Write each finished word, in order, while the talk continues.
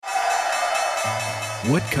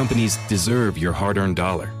What companies deserve your hard-earned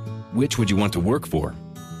dollar? Which would you want to work for?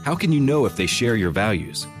 How can you know if they share your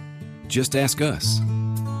values? Just ask us.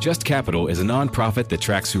 Just Capital is a nonprofit that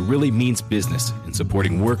tracks who really means business in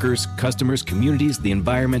supporting workers, customers, communities, the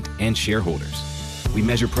environment, and shareholders. We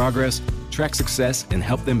measure progress, track success, and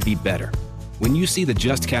help them be better. When you see the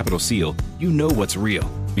Just Capital seal, you know what's real,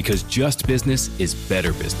 because just business is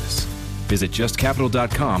better business. Visit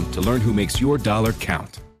justcapital.com to learn who makes your dollar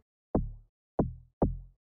count.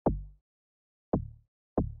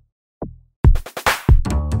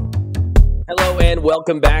 Hello and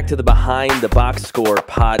welcome back to the Behind the Box Score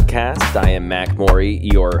podcast. I am Mac Morey,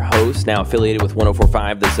 your host, now affiliated with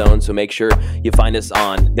 104.5 The Zone, so make sure you find us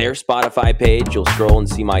on their Spotify page. You'll scroll and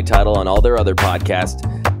see my title on all their other podcasts.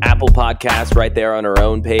 Apple Podcasts right there on our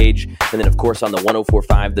own page, and then of course on the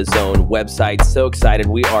 104.5 The Zone website. So excited,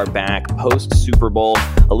 we are back post Super Bowl,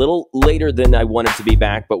 a little later than I wanted to be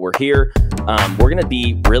back, but we're here. We're going to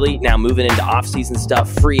be really now moving into off-season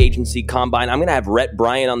stuff, free agency, combine. I'm going to have Rhett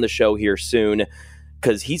Bryan on the show here soon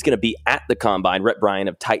because he's going to be at the combine, Rhett Bryan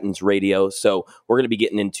of Titans Radio. So we're going to be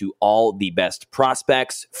getting into all the best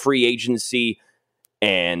prospects, free agency,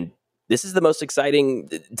 and this is the most exciting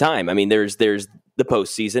time. I mean, there's the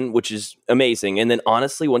postseason, which is amazing. And then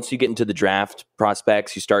honestly, once you get into the draft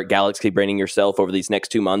prospects, you start galaxy braining yourself over these next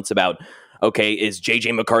 2 months about, okay, is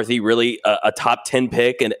J.J. McCarthy really a top 10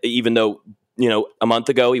 pick? And even though, a month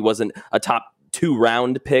ago he wasn't a top 2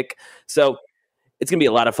 round pick. So it's going to be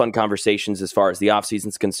a lot of fun conversations as far as the offseason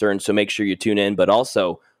is concerned. So make sure you tune in. But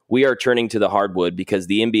also, we are turning to the hardwood because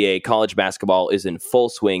the NBA college basketball is in full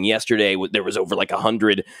swing. Yesterday, there was over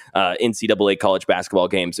 100 NCAA college basketball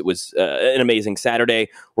games. It was an amazing Saturday.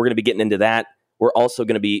 We're going to be getting into that. We're also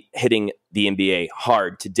going to be hitting the NBA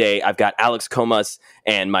hard today. I've got Alex Comas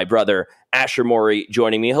and my brother, Asher Morey,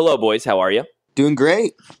 joining me. Hello, boys. How are you? Doing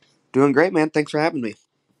great. Doing great, man. Thanks for having me.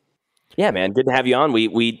 Yeah, man. Good to have you on.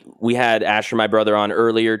 We had Asher, my brother, on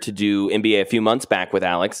earlier to do NBA a few months back with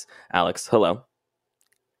Alex. Alex, hello.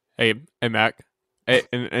 Hey, Mac. Hey,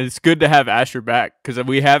 and it's good to have Asher back because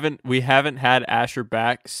we haven't had Asher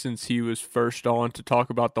back since he was first on to talk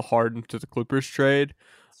about the Harden to the Clippers trade.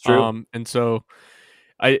 It's true. And so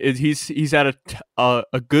he's had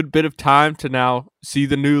a good bit of time to now see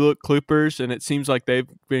the new look Clippers, and it seems like they've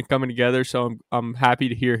been coming together. So I'm happy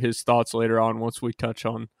to hear his thoughts later on once we touch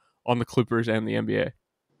on the Clippers and the NBA.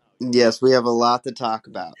 Yes, we have a lot to talk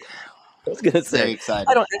about. I was going to say, very excited.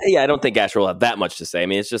 I don't think Asher will have that much to say. I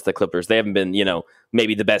mean, it's just the Clippers. They haven't been,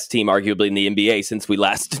 maybe the best team arguably in the NBA since we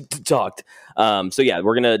last talked. So yeah,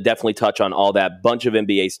 we're going to definitely touch on all that bunch of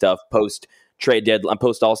NBA stuff, post trade deadline,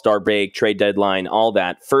 post All-Star break, trade deadline, all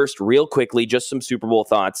that. First, real quickly, just some Super Bowl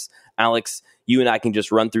thoughts. Alex, you and I can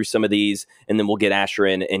just run through some of these and then we'll get Asher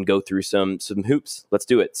in and go through some hoops. Let's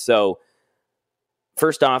do it. So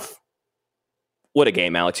first off, what a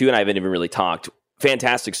game, Alex. You and I haven't even really talked.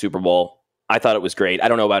 Fantastic Super Bowl. I thought it was great. I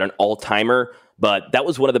don't know about an all-timer, but that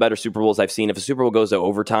was one of the better Super Bowls I've seen. If a Super Bowl goes to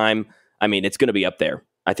overtime, I mean, it's going to be up there.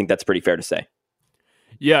 I think that's pretty fair to say.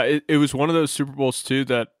 Yeah, it was one of those Super Bowls, too,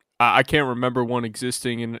 that I can't remember one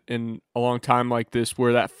existing in a long time like this,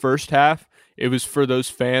 where that first half, it was for those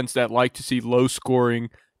fans that like to see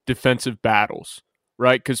low-scoring defensive battles,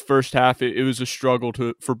 right? Because first half, it was a struggle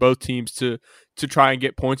for both teams to try and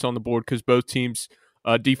get points on the board because both teams'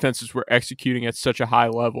 defenses were executing at such a high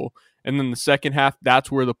level. And then the second half,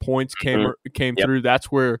 that's where the points came through.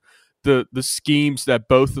 That's where the schemes that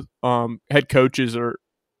both head coaches are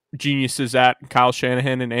geniuses at, Kyle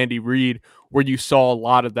Shanahan and Andy Reid, where you saw a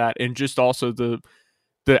lot of that, and just also the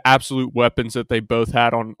absolute weapons that they both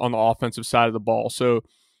had on the offensive side of the ball. So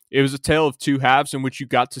it was a tale of two halves in which you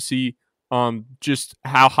got to see just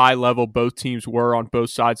how high level both teams were on both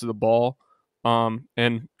sides of the ball.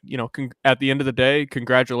 And at the end of the day,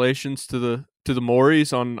 congratulations to the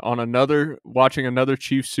Moreys on watching another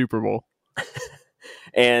Chiefs Super Bowl.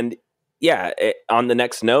 And yeah, on the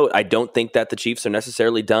next note, I don't think that the Chiefs are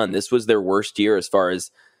necessarily done. This was their worst year as far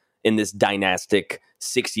as in this dynastic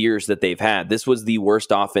 6 years that they've had. This was the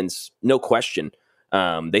worst offense, no question.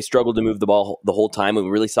 They struggled to move the ball the whole time, and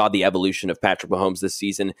we really saw the evolution of Patrick Mahomes this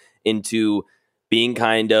season into being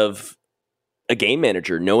kind of a game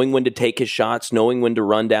manager, knowing when to take his shots, knowing when to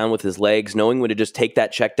run down with his legs, knowing when to just take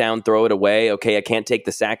that check down, throw it away. Okay, I can't take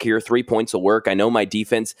the sack here. 3 points will work. I know my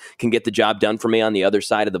defense can get the job done for me on the other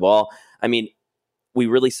side of the ball. I mean, we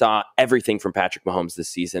really saw everything from Patrick Mahomes this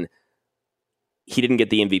season. He didn't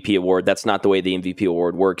get the MVP award. That's not the way the MVP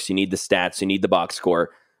award works. You need the stats. You need the box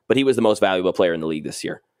score. But he was the most valuable player in the league this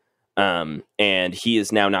year. And he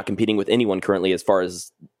is now not competing with anyone currently as far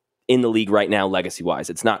as in the league right now, legacy-wise.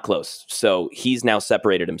 It's not close. So he's now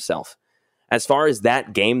separated himself. As far as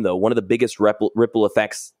that game, though, one of the biggest ripple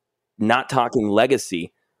effects, not talking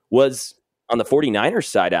legacy, was on the 49ers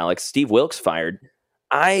side, Alex. Steve Wilkes fired.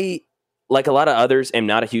 I, like a lot of others, am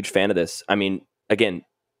not a huge fan of this. I mean, again,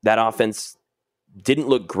 that offense didn't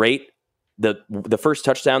look great. The first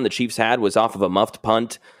touchdown the Chiefs had was off of a muffed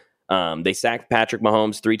punt. They sacked Patrick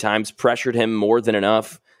Mahomes 3 times, pressured him more than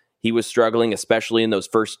enough. He was struggling, especially in those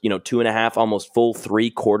first, 2.5, almost full 3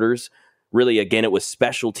 quarters. Really, again, it was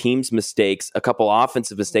special teams mistakes, a couple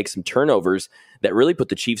offensive mistakes, some turnovers that really put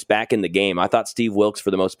the Chiefs back in the game. I thought Steve Wilkes,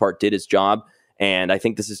 for the most part, did his job. And I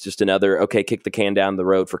think this is just another, kick the can down the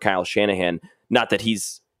road for Kyle Shanahan. Not that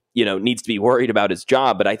he's, needs to be worried about his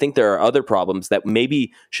job, but I think there are other problems that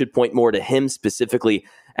maybe should point more to him specifically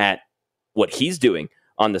at what he's doing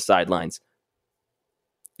on the sidelines.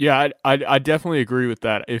 Yeah, I definitely agree with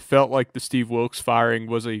that. It felt like the Steve Wilkes firing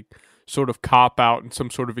was a sort of cop-out and some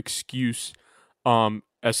sort of excuse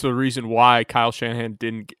as to the reason why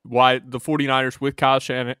why the 49ers with Kyle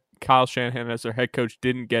Shanahan as their head coach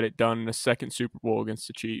didn't get it done in a second Super Bowl against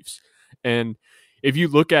the Chiefs. And if you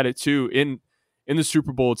look at it too, in the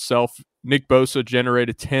Super Bowl itself, Nick Bosa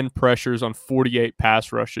generated 10 pressures on 48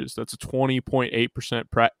 pass rushes. That's a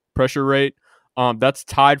 20.8% pressure rate. That's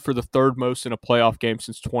tied for the third most in a playoff game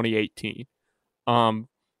since 2018.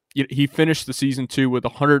 He finished the season too with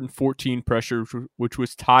 114 pressures, which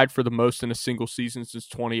was tied for the most in a single season since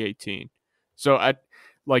 2018. So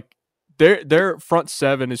their front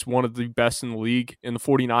seven is one of the best in the league in the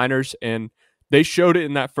 49ers, and they showed it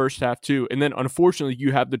in that first half too. And then unfortunately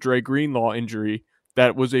you have the Dre Greenlaw injury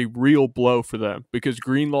that was a real blow for them, because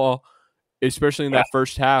Greenlaw, especially in that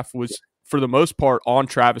first half, was for the most part on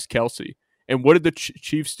Travis Kelce. And what did the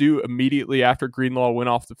Chiefs do immediately after Greenlaw went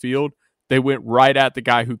off the field? They went right at the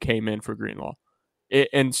guy who came in for Greenlaw.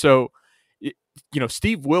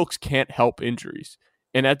 Steve Wilkes can't help injuries.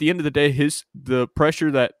 And at the end of the day, the pressure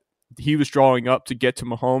that he was drawing up to get to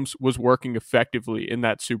Mahomes was working effectively in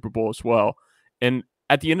that Super Bowl as well. And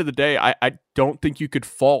at the end of the day, I don't think you could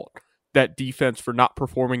fault that defense for not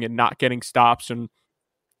performing and not getting stops and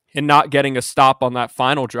not getting a stop on that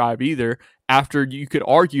final drive either, after you could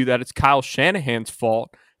argue that it's Kyle Shanahan's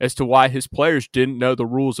fault as to why his players didn't know the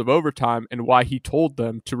rules of overtime and why he told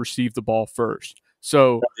them to receive the ball first.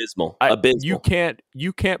 So abysmal. You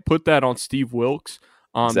can't put that on Steve Wilkes.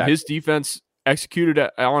 Exactly. His defense executed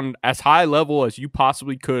on as high level as you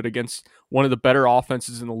possibly could against one of the better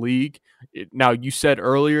offenses in the league. Now, you said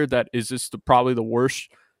earlier that is this probably the worst,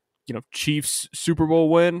 Chiefs Super Bowl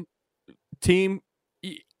win team?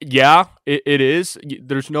 Yeah, it is.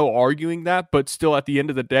 There's no arguing that, but still, at the end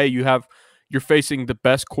of the day, you're facing the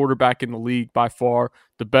best quarterback in the league by far,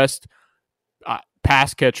 the best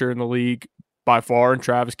pass catcher in the league by far, and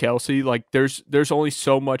Travis Kelce. Like, there's only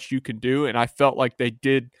so much you can do, and I felt like they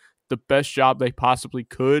did the best job they possibly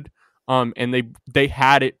could, and they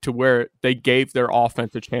had it to where they gave their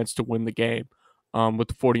offense a chance to win the game with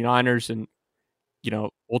the 49ers, and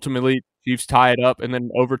ultimately Chiefs tie it up, and then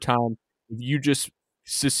overtime, if you just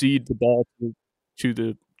secede the ball to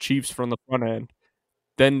the Chiefs from the front end,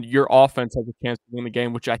 then your offense has a chance to win the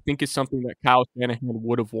game, which I think is something that Kyle Shanahan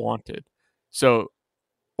would have wanted. So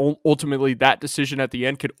ultimately, that decision at the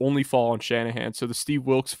end could only fall on Shanahan. So the Steve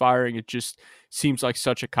Wilkes firing, it just seems like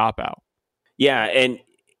such a cop-out. Yeah, and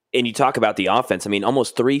you talk about the offense. I mean,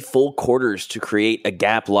 almost 3 full quarters to create a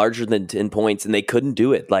gap larger than 10 points, and they couldn't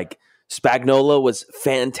do it. Like, Spagnuolo was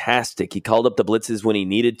fantastic. He called up the blitzes when he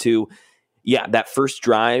needed to. Yeah, that first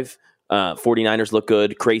drive, 49ers look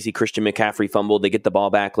good. Crazy Christian McCaffrey fumbled. They get the ball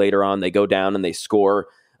back later on. They go down and they score.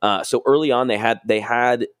 So early on, they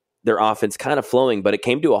had their offense kind of flowing, but it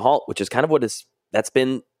came to a halt, which is kind of that's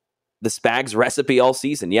been the Spags recipe all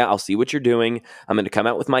season. Yeah, I'll see what you're doing. I'm going to come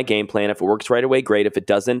out with my game plan. If it works right away, great. If it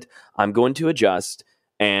doesn't, I'm going to adjust,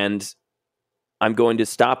 and I'm going to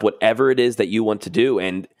stop whatever it is that you want to do.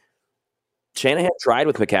 And Shanahan tried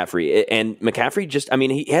with McCaffrey, and McCaffrey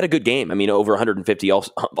he had a good game. Over 150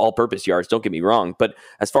 all-purpose yards, don't get me wrong. But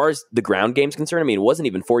as far as the ground game's concerned, it wasn't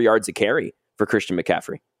even 4 yards a carry for Christian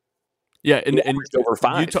McCaffrey. Yeah, and over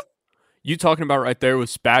 5. You talking about right there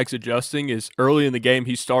with Spags adjusting is early in the game,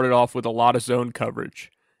 he started off with a lot of zone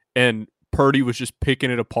coverage, and Purdy was just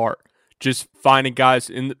picking it apart, just finding guys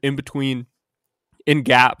in between, in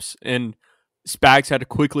gaps, and Spags had to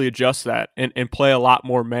quickly adjust that and play a lot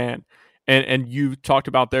more man. And you talked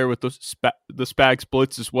about there with the Spags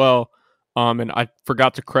blitz as well. And I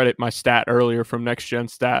forgot to credit my stat earlier from Next Gen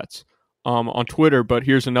Stats on Twitter, but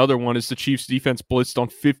here's another one: is the Chiefs defense blitzed on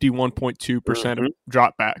 51.2% of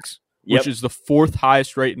dropbacks, which is the 4th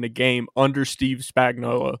highest rate in the game under Steve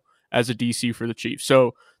Spagnuolo as a DC for the Chiefs.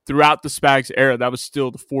 So throughout the Spags era, that was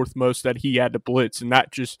still the fourth most that he had to blitz. And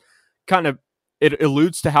that just kind of, it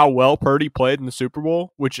alludes to how well Purdy played in the Super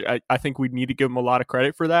Bowl, which I think we need to give him a lot of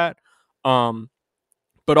credit for that.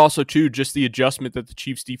 But also, too, just the adjustment that the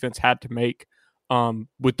Chiefs defense had to make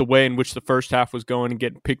with the way in which the first half was going and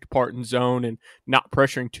getting picked apart in zone and not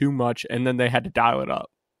pressuring too much, and then they had to dial it up.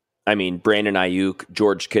 I mean, Brandon Ayuk,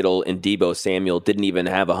 George Kittle, and Deebo Samuel didn't even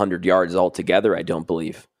have 100 yards altogether, I don't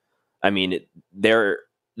believe. I mean, there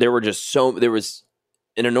was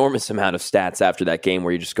an enormous amount of stats after that game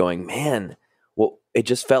where you're just going, man, well, it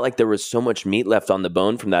just felt like there was so much meat left on the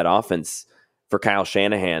bone from that offense for Kyle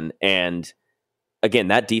Shanahan. And again,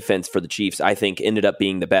 that defense for the Chiefs, I think, ended up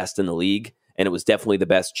being the best in the league. And it was definitely the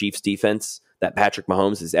best Chiefs defense that Patrick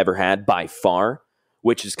Mahomes has ever had by far,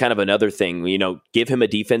 which is kind of another thing. Give him a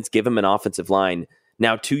defense, give him an offensive line.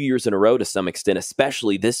 Now, 2 years in a row to some extent,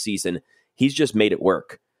 especially this season, he's just made it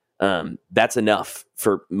work. That's enough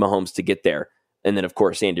for Mahomes to get there. And then, of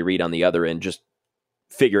course, Andy Reid on the other end, just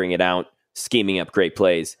figuring it out, scheming up great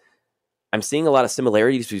plays. I'm seeing a lot of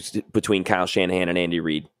similarities between Kyle Shanahan and Andy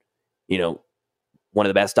Reid. One of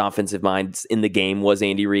the best offensive minds in the game was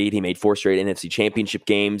Andy Reid. He made 4 straight NFC championship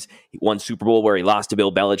games. He won Super Bowl where he lost to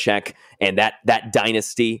Bill Belichick. And that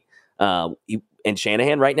dynasty, and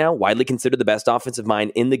Shanahan right now, widely considered the best offensive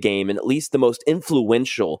mind in the game and at least the most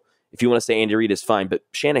influential. If you want to say Andy Reid is fine, but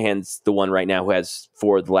Shanahan's the one right now who has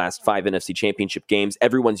 4 of the last 5 NFC championship games.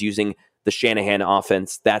 Everyone's using the Shanahan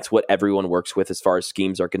offense. That's what everyone works with as far as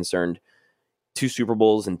schemes are concerned. 2 Super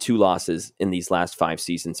Bowls and 2 losses in these last 5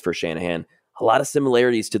 seasons for Shanahan. A lot of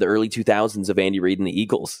similarities to the early 2000s of Andy Reid and the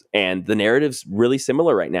Eagles. And the narrative's really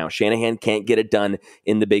similar right now. Shanahan can't get it done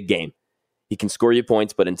in the big game. He can score you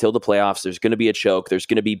points, but until the playoffs, there's going to be a choke. There's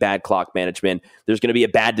going to be bad clock management. There's going to be a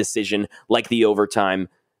bad decision like the overtime,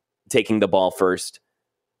 taking the ball first.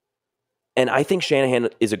 And I think Shanahan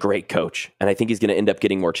is a great coach, and I think he's going to end up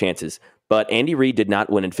getting more chances. But Andy Reid did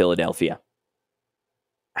not win in Philadelphia.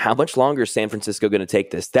 How much longer is San Francisco going to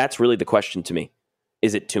take this? That's really the question to me.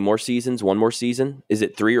 Is it 2 more seasons, 1 more season? Is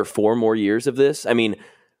it 3 or 4 more years of this? I mean,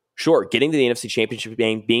 sure, getting to the NFC Championship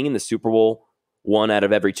game, being in the Super Bowl 1 out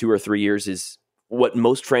of every 2 or 3 years is what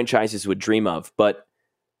most franchises would dream of. But,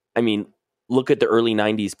 I mean, look at the early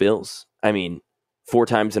 90s Bills. I mean, 4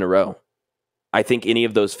 times in a row. I think any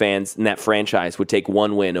of those fans in that franchise would take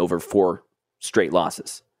 1 win over 4 straight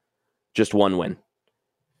losses. Just 1 win.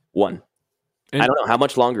 1. I don't know. How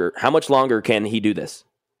much longer can he do this?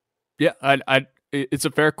 Yeah, it's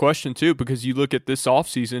a fair question, too, because you look at this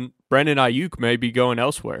offseason, Brandon Ayuk may be going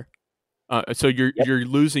elsewhere. So you're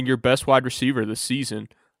losing your best wide receiver this season,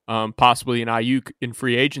 possibly an Ayuk in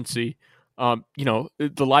free agency. The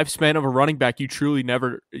lifespan of a running back, you truly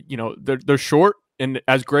never, they're short. And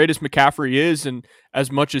as great as McCaffrey is, and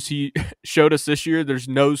as much as he showed us this year, there's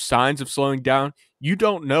no signs of slowing down. You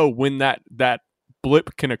don't know when that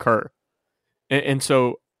blip can occur. And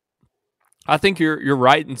so I think you're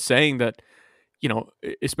right in saying that,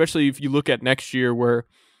 especially if you look at next year where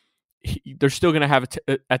they're still going to have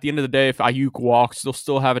at the end of the day, if Ayuk walks, they'll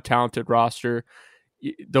still have a talented roster.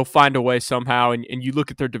 They'll find a way somehow. And you look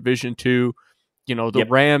at their division too, the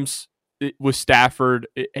Rams with Stafford,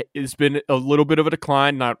 it's been a little bit of a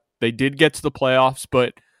decline. Now, they did get to the playoffs,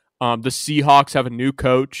 but the Seahawks have a new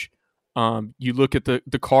coach. You look at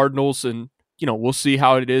the Cardinals and, we'll see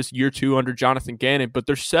how it is year 2 under Jonathan Gannon, but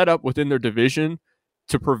they're set up within their division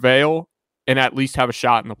to prevail and at least have a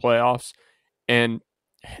shot in the playoffs. And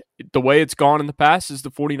the way it's gone in the past is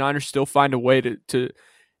the 49ers still find a way to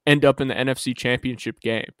end up in the NFC Championship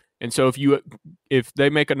game. And so if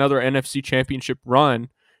they make another NFC Championship run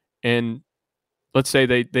and let's say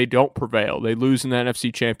they don't prevail, they lose in the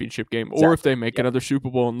NFC Championship game, or if they make another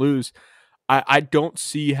Super Bowl and lose, I don't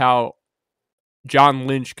see how John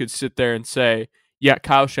Lynch could sit there and say, yeah,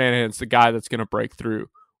 Kyle Shanahan's the guy that's going to break through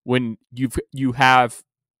when you have,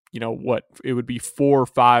 what it would be 4 or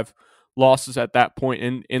 5 losses at that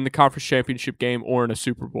point in the conference championship game or in a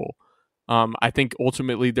Super Bowl. I think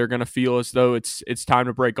ultimately they're going to feel as though it's time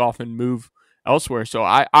to break off and move elsewhere. So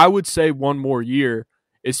I would say 1 more year,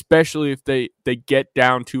 especially if they get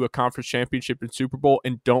down to a conference championship and Super Bowl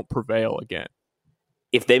and don't prevail again.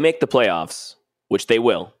 If they make the playoffs, which they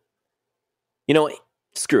will,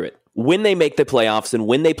 screw it. When they make the playoffs and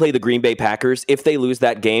when they play the Green Bay Packers, if they lose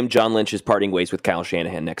that game, John Lynch is parting ways with Kyle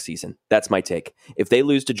Shanahan next season. That's my take. If they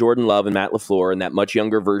lose to Jordan Love and Matt LaFleur and that much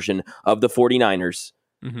younger version of the 49ers,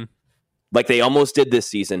 like they almost did this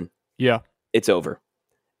season, it's over.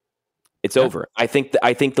 It's over. I think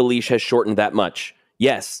the leash has shortened that much.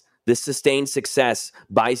 Yes, this sustained success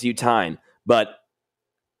buys you time, but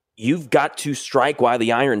you've got to strike while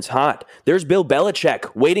the iron's hot. There's Bill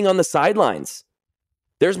Belichick waiting on the sidelines.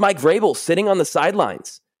 There's Mike Vrabel sitting on the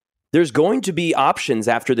sidelines. There's going to be options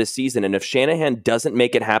after this season, and if Shanahan doesn't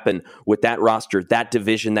make it happen with that roster, that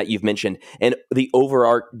division that you've mentioned, and the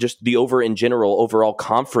overall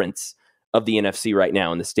conference of the NFC right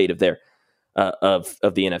now and the state of their of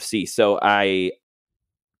the NFC. So I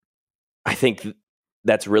think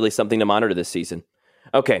that's really something to monitor this season.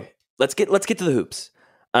 Okay, let's get to the hoops.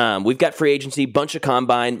 We've got free agency, bunch of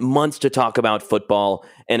combine, months to talk about football,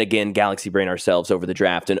 and again, Galaxy brain ourselves over the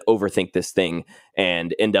draft and overthink this thing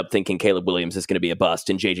and end up thinking Caleb Williams is going to be a bust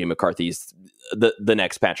and JJ McCarthy's the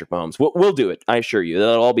next Patrick Mahomes. We'll do it, I assure you.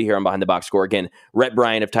 That'll all be here on Behind the Box Score. Again, Rhett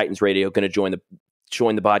Bryan of Titans Radio going to join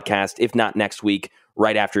the podcast, if not next week,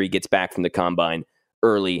 right after he gets back from the combine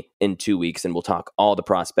early in 2 weeks, and we'll talk all the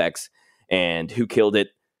prospects and who killed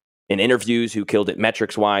it in interviews, who killed it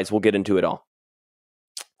metrics-wise. We'll get into it all.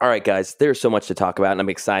 All right, guys, there's so much to talk about, and I'm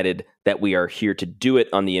excited that we are here to do it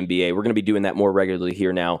on the NBA. We're going to be doing that more regularly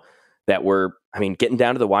here now that we're, getting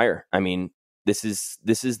down to the wire. This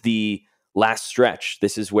is the last stretch.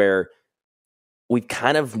 This is where we've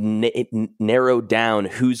kind of narrowed down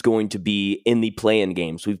who's going to be in the play-in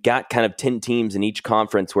games. We've got kind of 10 teams in each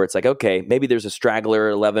conference where it's like, okay, maybe there's a straggler,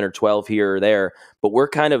 11 or 12 here or there, but we're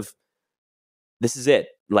kind of, this is it.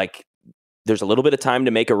 Like, there's a little bit of time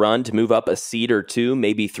to make a run to move up a seed or two,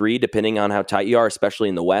 maybe 3, depending on how tight you are, especially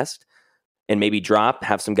in the West, and maybe drop,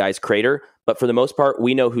 have some guys crater. But for the most part,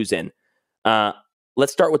 we know who's in.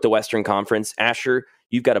 Let's start with the Western Conference. Asher,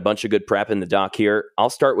 you've got a bunch of good prep in the doc here. I'll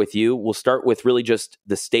start with you. We'll start with really just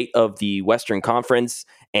the state of the Western Conference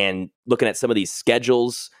and looking at some of these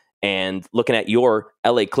schedules and looking at your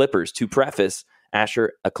LA Clippers. To preface,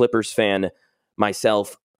 Asher, a Clippers fan,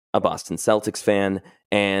 myself, a Boston Celtics fan,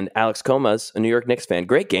 and Alex Comas, a New York Knicks fan.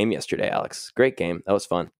 Great game yesterday, Alex. Great game. That was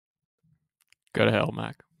fun. Go to hell,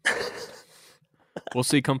 Mac. We'll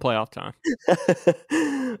see come playoff time.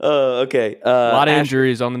 Okay. A lot of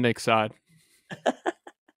injuries on the Knicks side. That's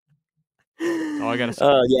all I got to say.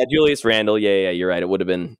 Yeah, Julius Randle. Yeah, you're right. It would have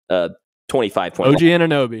been 25 points. OG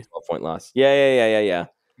Anunoby. 12-point loss. Yeah.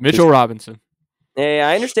 Mitchell Robinson. Yeah,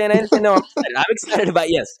 I understand. No, I'm excited. I'm excited about,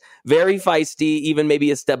 yes, very feisty, even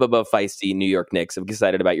maybe a step above feisty New York Knicks. I'm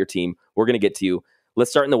excited about your team. We're going to get to you.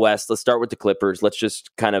 Let's start in the West. Let's start with the Clippers. Let's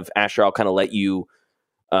just kind of, Asher, I'll kind of let you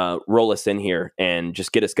roll us in here and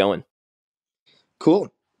just get us going.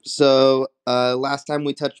 Cool. So last time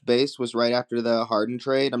we touched base was right after the Harden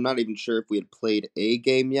trade. I'm not even sure if we had played a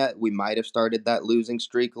game yet. We might have started that losing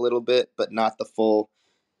streak a little bit, but not the full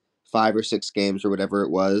 5 or 6 games or whatever it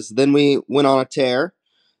was. Then we went on a tear.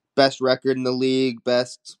 Best record in the league,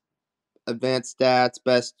 best advanced stats,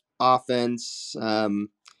 best offense, at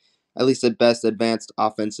least at best advanced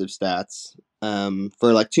offensive stats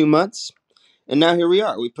for like 2 months. And now here we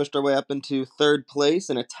are. We pushed our way up into 3rd place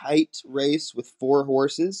in a tight race with 4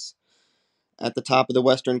 horses at the top of the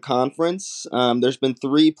Western Conference. There's been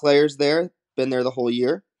 3 players there, been there the whole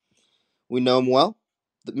year. We know them well.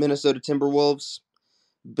 The Minnesota Timberwolves,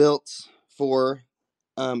 built for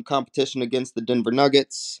competition against the Denver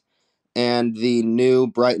Nuggets, and the new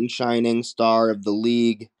bright and shining star of the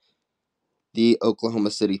league, the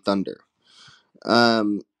Oklahoma City Thunder.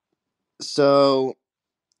 So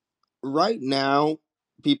right now,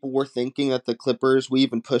 people were thinking that the Clippers, we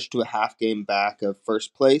even pushed to a half game back of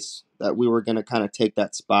first place, that we were going to kind of take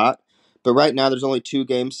that spot. But right now, there's only 2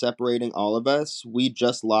 games separating all of us. We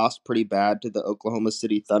just lost pretty bad to the Oklahoma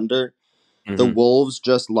City Thunder. Mm-hmm. The Wolves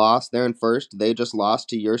just lost. They're in first. They just lost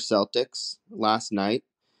to your Celtics last night.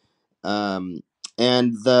 And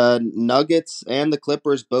the Nuggets and the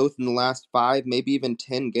Clippers, both in the last 5, maybe even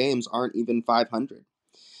 10 games, aren't even 500.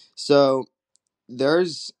 So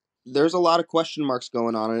there's a lot of question marks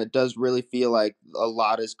going on, and it does really feel like a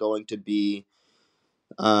lot is going to be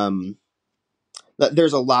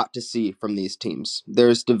there's a lot to see from these teams.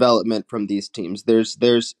 There's development from these teams.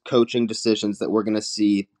 There's coaching decisions that we're going to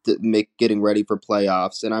see to getting ready for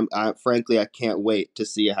playoffs. And I frankly, I can't wait to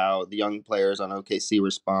see how the young players on OKC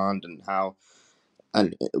respond, and how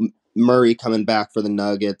Murray coming back for the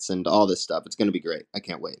Nuggets and all this stuff. It's going to be great. I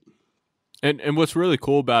can't wait. And what's really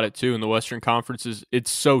cool about it too in the Western Conference is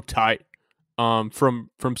it's so tight.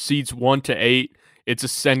 From seeds 1 to 8. It's a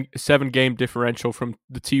 7-game differential from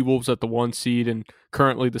the T-Wolves at the 1 seed, and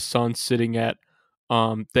currently the Suns sitting at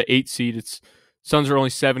the 8 seed. Suns are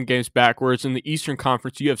only 7 games back, whereas in the Eastern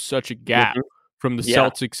Conference you have such a gap from the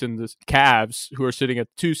Celtics and the Cavs, who are sitting at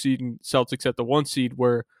the 2 seed, and Celtics at the 1 seed,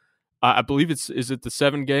 where I believe is it the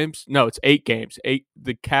 7 games? No, it's 8 games.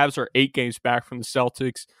 The Cavs are 8 games back from the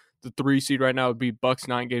Celtics. The 3 seed right now would be Bucks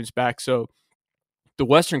 9 games back. So the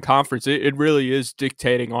Western Conference, it really is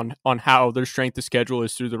dictating on how their strength of schedule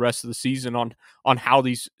is through the rest of the season, on how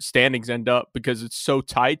these standings end up, because it's so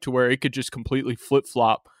tight to where it could just completely flip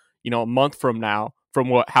flop, a month from now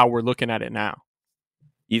from how we're looking at it now.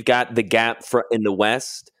 You've got the gap in the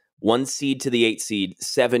West, 1 seed to the 8 seed,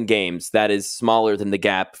 7 games. That is smaller than the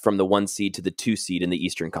gap from the 1 seed to the 2 seed in the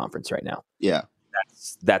Eastern Conference right now. Yeah.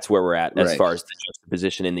 That's where we're at as Right. far as the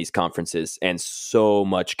juxtaposition in these conferences, and so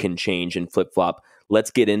much can change and flip-flop. Let's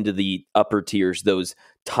get into the upper tiers, those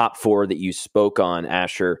top 4 that you spoke on,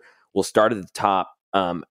 Asher. We'll start at the top,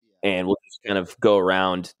 and we'll just kind of go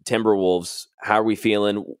around. Timberwolves, how are we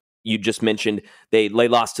feeling? You just mentioned they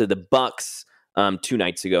lost to the Bucks 2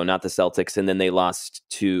 nights ago, not the Celtics, and then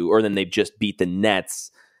then they just beat the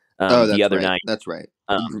Nets the other night. That's right.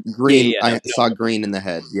 Green. I saw Green in the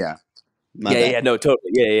head. Yeah. No,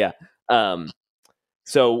 totally. Yeah.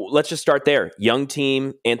 So let's just start there. Young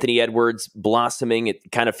team, Anthony Edwards blossoming.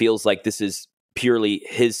 It kind of feels like this is purely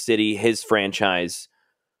his city, his franchise.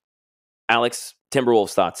 Alex,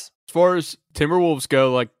 Timberwolves thoughts? As far as Timberwolves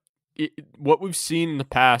go, what we've seen in the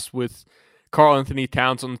past with Karl Anthony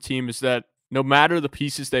Towns on the team is that no matter the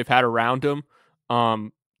pieces they've had around him,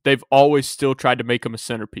 they've always still tried to make him a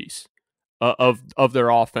centerpiece of their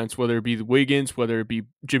offense, whether it be the Wiggins, whether it be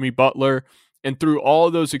Jimmy Butler. And through all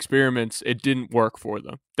of those experiments, it didn't work for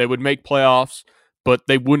them. They would make playoffs, but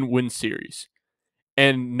they wouldn't win series.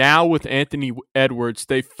 And now with Anthony Edwards,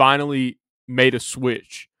 they finally made a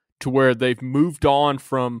switch to where they've moved on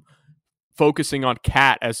from focusing on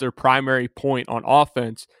Cat as their primary point on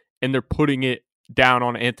offense, and they're putting it down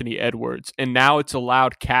on Anthony Edwards. And now it's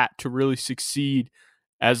allowed Cat to really succeed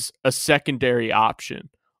as a secondary option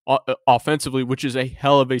offensively, which is a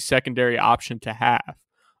hell of a secondary option to have.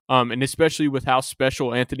 And especially with how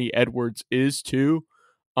special Anthony Edwards is too,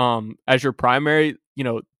 as your primary,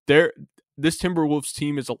 this Timberwolves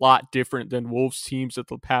team is a lot different than Wolves teams of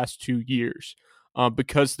the past 2 years,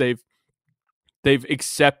 because they've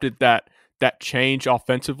accepted that change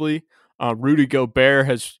offensively. Rudy Gobert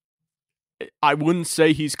has, I wouldn't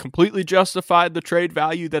say he's completely justified the trade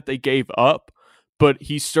value that they gave up, but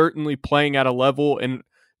he's certainly playing at a level and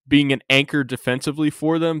being an anchor defensively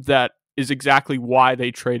for them that is exactly why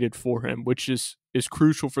they traded for him, which is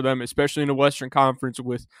crucial for them, especially in the Western Conference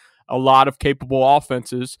with a lot of capable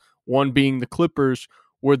offenses, one being the Clippers,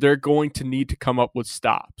 where they're going to need to come up with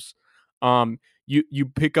stops. You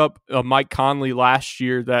pick up Mike Conley last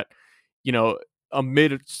year that,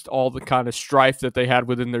 amidst all the kind of strife that they had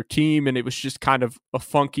within their team, and it was just kind of a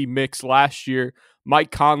funky mix last year,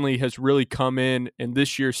 Mike Conley has really come in and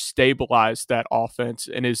this year stabilized that offense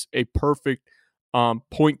and is a perfect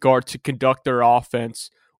point guard to conduct their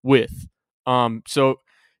offense with. So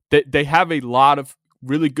they have a lot of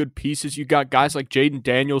really good pieces. You got guys like Jaden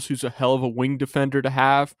Daniels, who's a hell of a wing defender to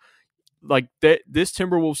have. This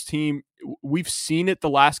Timberwolves team, we've seen it the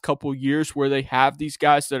last couple of years where they have these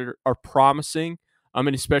guys that are promising.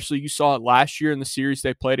 And especially you saw it last year in the series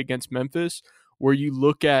they played against Memphis, where you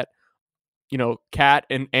look at, Cat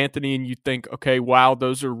and Anthony and you think, okay, wow,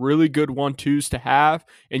 those are really good 1-2s to have.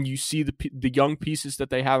 And you see the young pieces that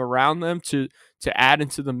they have around them to add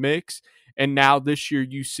into the mix. And now this year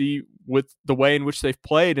you see with the way in which they've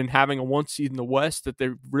played and having a 1 seed in the West that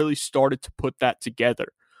they've really started to put that together.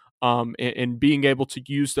 And being able to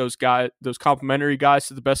use those complementary guys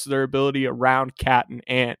to the best of their ability around Cat and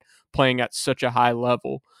Ant playing at such a high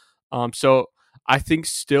level. So I think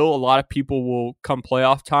still a lot of people will come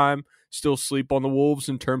playoff time still sleep on the Wolves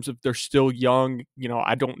in terms of they're still young.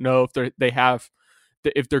 I don't know if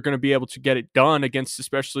if they're going to be able to get it done against,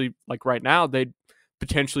 especially like right now, they'd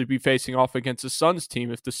potentially be facing off against the Suns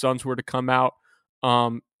team. If the Suns were to come out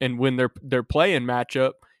and win their play-in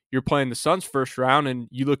matchup, you're playing the Suns first round, and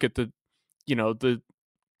you look at the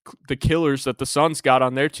killers that the Suns got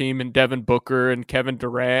on their team, and Devin Booker and Kevin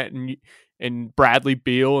Durant and Bradley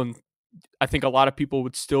Beal, and I think a lot of people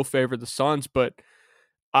would still favor the Suns, but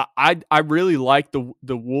I really like the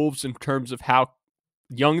Wolves in terms of how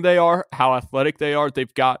young they are, how athletic they are.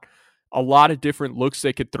 They've got a lot of different looks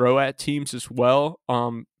they could throw at teams as well,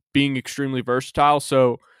 being extremely versatile.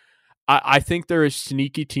 So I think they're a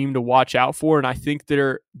sneaky team to watch out for, and I think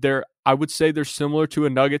I would say they're similar to a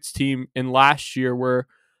Nuggets team in last year where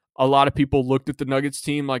a lot of people looked at the Nuggets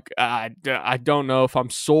team like, I don't know if I'm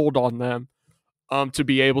sold on them to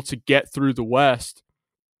be able to get through the West.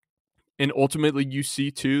 And ultimately, you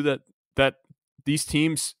see too that these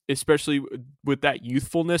teams, especially with that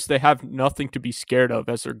youthfulness, they have nothing to be scared of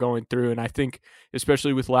as they're going through. And I think,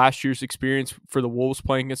 especially with last year's experience for the Wolves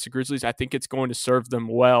playing against the Grizzlies, I think it's going to serve them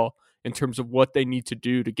well in terms of what they need to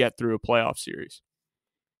do to get through a playoff series.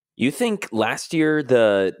 You think last year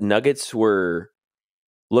the Nuggets were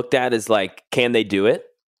looked at as like, can they do it?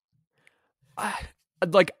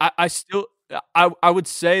 I still I would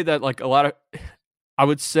say that like a lot of I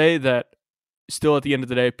would say that still at the end of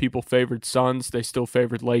the day, people favored Suns. They still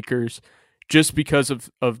favored Lakers just because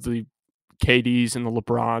of the KDs and the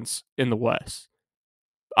LeBrons in the West.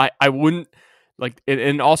 I wouldn't like,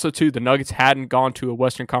 and also too, the Nuggets hadn't gone to a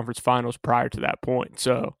Western Conference Finals prior to that point.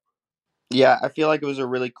 So Yeah, I feel like it was a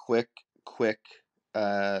really quick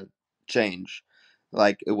uh, change.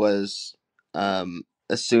 Like it was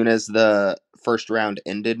as soon as the first round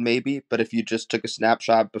ended, maybe. But if you just took a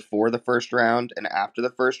snapshot before the first round and after the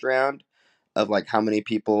first round of like how many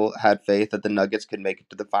people had faith that the Nuggets could make it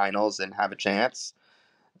to the finals and have a chance,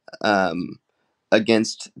 um,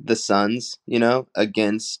 against the Suns,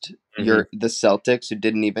 against the Celtics who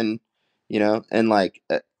didn't even, and like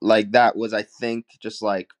that was, I think, just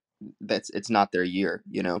like it's not their year.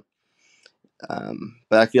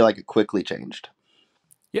 But I feel like it quickly changed.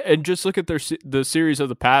 yeah, and just look at the series of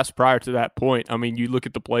the past prior to that point. I mean, you look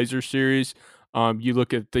at the Blazers series, you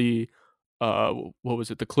look at the what was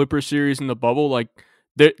it, the Clippers series in the bubble. Like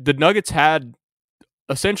the Nuggets had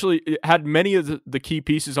essentially had many of the key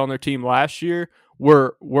pieces on their team last year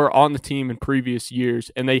were on the team in previous years,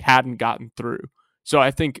 and they hadn't gotten through. So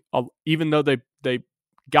I think even though they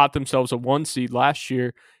got themselves a 1 seed last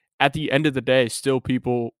year, at the end of the day, still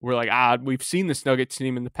people were like, we've seen this Nuggets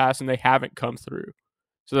team in the past, and they haven't come through.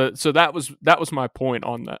 So that was my point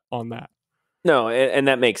on that. No, and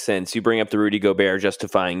that makes sense. You bring up the Rudy Gobert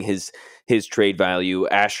justifying his trade value.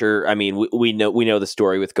 Asher, I mean, we know the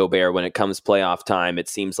story with Gobert. When it comes playoff time, it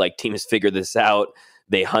seems like teams figure this out.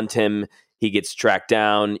 They hunt him. He gets tracked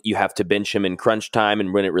down. You have to bench him in crunch time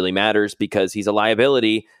and when it really matters because he's a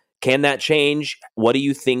liability. Can that change? What do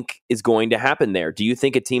you think is going to happen there? Do you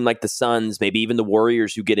think a team like the Suns, maybe even the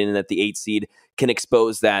Warriors who get in at the 8 seed, can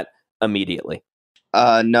expose that immediately?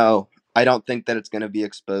 No, I don't think that it's going to be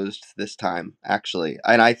exposed this time, actually.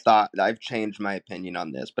 And I've changed my opinion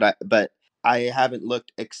on this, but I haven't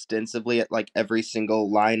looked extensively at like every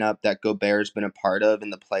single lineup that Gobert's been a part of in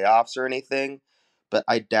the playoffs or anything, but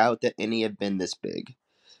I doubt that any have been this big.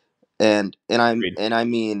 Agreed. I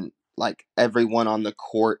mean like everyone on the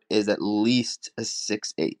court is at least a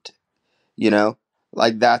 6'8", you know?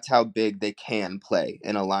 Like that's how big they can play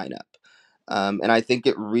in a lineup. And I think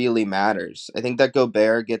it really matters. I think that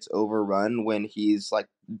Gobert gets overrun when he's like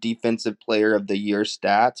defensive player of the year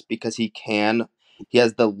stats because he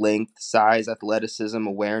has the length, size, athleticism,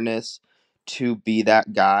 awareness to be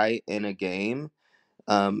that guy in a game,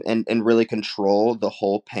 and really control the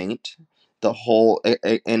whole paint,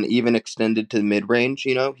 and even extended to mid range.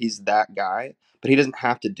 He's that guy, but he doesn't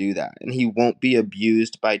have to do that, and he won't be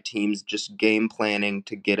abused by teams just game planning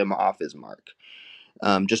to get him off his mark,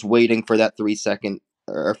 just waiting for that 3 second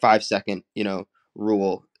or 5 second,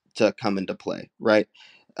 rule to come into play, right?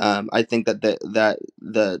 I think that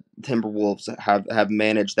the Timberwolves have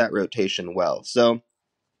managed that rotation well. So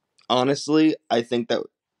honestly, I think that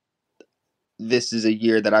this is a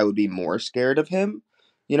year that I would be more scared of him,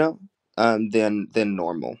 than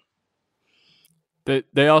normal.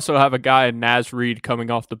 They also have a guy in Naz Reid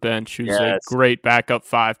coming off the bench who's a Yes. great backup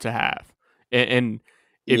 5 to have. And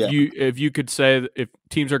Yeah. if you could say that if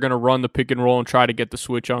teams are going to run the pick and roll and try to get the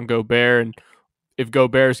switch on Gobert, and if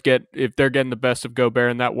they're getting the best of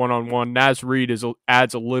Gobert in that 1-on-1, Naz Reid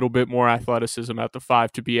adds a little bit more athleticism at the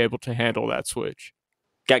 5 to be able to handle that switch.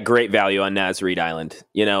 Got great value on Naz Reid Island.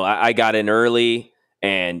 I got in early,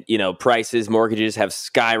 and prices, mortgages have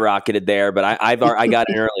skyrocketed there. But I got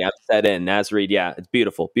in early. I'm set in. Naz Reid, yeah, it's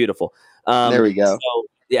beautiful, beautiful. There we go. So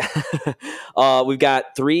yeah, we've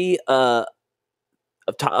got three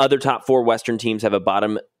other top 4 Western teams have a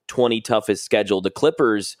bottom 20 toughest schedule. The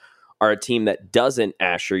Clippers are a team that doesn't.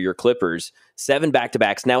 Asher, your Clippers, 7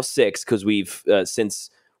 back-to-backs, now 6 because since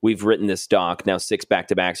we've written this doc, now 6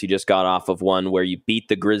 back-to-backs. You just got off of one where you beat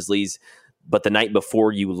the Grizzlies, but the night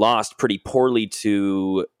before you lost pretty poorly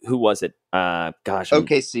to, who was it?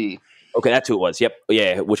 OKC. Okay, that's who it was. Yep.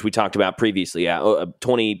 Yeah, which we talked about previously. Yeah, a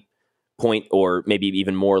 20-point or maybe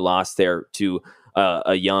even more loss there to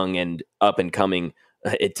a young and up-and-coming,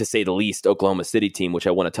 to say the least, Oklahoma City team, which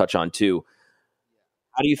I want to touch on too.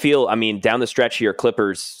 How do you feel? I mean, down the stretch here,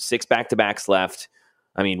 Clippers, 6 back-to-backs left.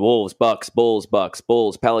 I mean, Wolves, Bucks, Bulls,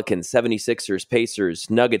 Pelicans, 76ers, Pacers,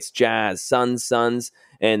 Nuggets, Jazz, Suns,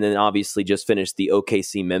 and then obviously just finished the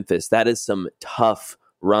OKC Memphis. That is some tough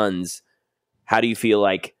runs. How do you feel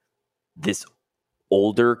like this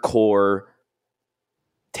older core,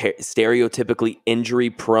 stereotypically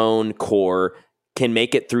injury-prone core can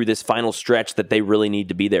make it through this final stretch that they really need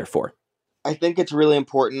to be there for? I think it's really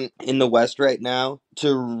important in the West right now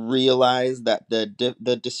to realize that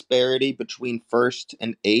the disparity between first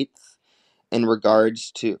and eighth in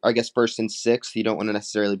regards to, I guess, first and sixth, you don't want to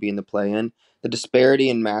necessarily be in the play-in. The disparity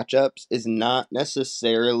in matchups is not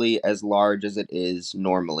necessarily as large as it is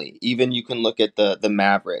normally. Even you can look at the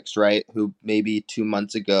Mavericks, right, who maybe 2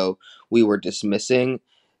 months ago we were dismissing,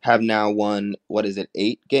 have now won, what is it,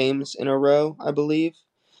 8 games in a row, I believe.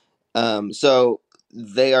 So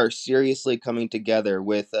they are seriously coming together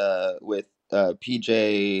with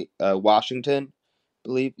PJ Washington, I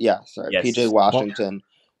believe. Yeah, sorry, PJ Yes. Well, Washington.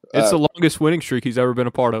 it's Uh, the longest winning streak he's ever been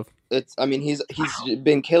a part of. I mean, he's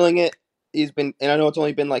been killing it. He's been, and I know it's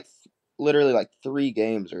only been like literally like 3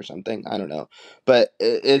 games or something. I don't know, but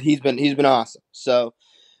he's been awesome. So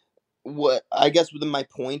what I guess my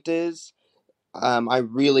point is, I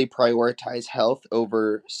really prioritize health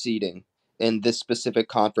over seeding in this specific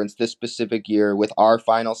conference, this specific year with our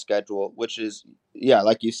final schedule, which is, yeah,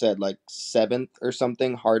 like you said, like 7th or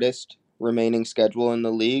something, hardest remaining schedule in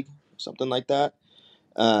the league, something like that.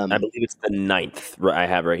 I believe it's the ninth I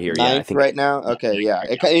have right here. Yeah, I 9th think right now. Okay, yeah, right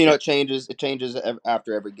it now. Yeah. it changes. It changes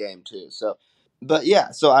after every game too. So, but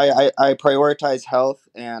yeah, so I prioritize health,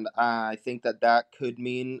 and I think that could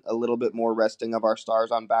mean a little bit more resting of our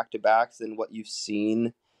stars on back to backs than what you've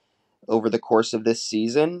seen over the course of this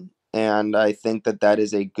season. And I think that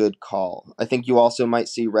is a good call. I think you also might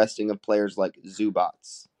see resting of players like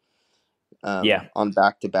Zubats Yeah. on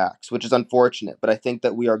back to backs, which is unfortunate. But I think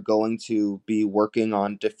that we are going to be working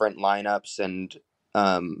on different lineups, and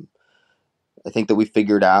um, I think that we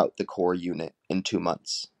figured out the core unit in 2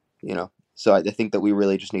 months. So I think that we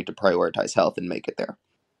really just need to prioritize health and make it there.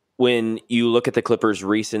 When you look at the Clippers'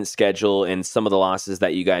 recent schedule and some of the losses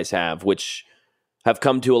that you guys have, which have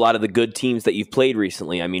come to a lot of the good teams that you've played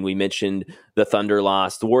recently. I mean, we mentioned the Thunder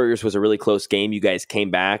loss. The Warriors was a really close game. You guys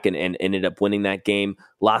came back and ended up winning that game.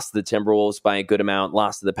 Lost to the Timberwolves by a good amount.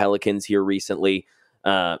 Lost to the Pelicans here recently.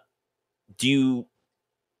 Do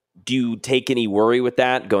you take any worry with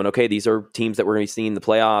that? Going, okay, these are teams that we're going to be seeing in the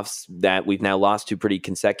playoffs that we've now lost to pretty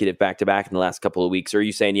consecutive back-to-back in the last couple of weeks. Or are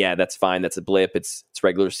you saying, yeah, that's fine. That's a blip. It's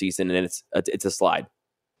regular season and it's a slide.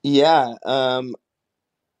 Yeah.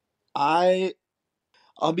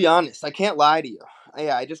 I'll be honest. I can't lie to you.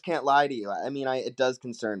 Yeah, I just can't lie to you. I mean, it does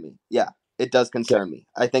concern me. Yeah, it does Okay. concern me.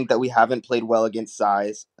 I think that we haven't played well against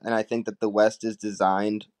size, and I think that the West is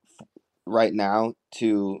designed right now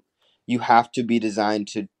to. You have to be designed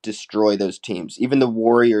to destroy those teams. Even the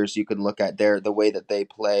Warriors, you can look at the way that they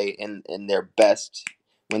play in their best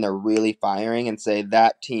when they're really firing, and say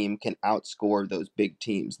that team can outscore those big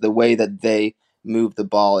teams. The way that they move the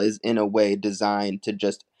ball is in a way designed to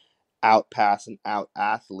just outpass and out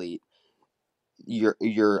athlete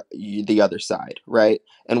the other side, right?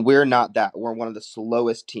 And we're not that. We're one of the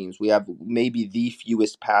slowest teams. We have maybe the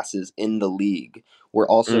fewest passes in the league. We're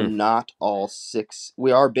also not all six.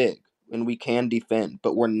 We are big and we can defend,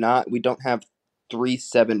 but we don't have 3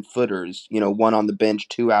 7-footers, one on the bench,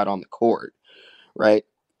 two out on the court, right?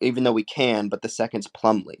 Even though we can, but the second's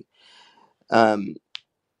Plumlee.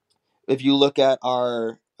 If you look at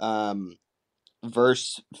our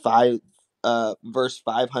verse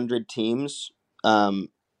 500 teams, the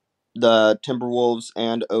Timberwolves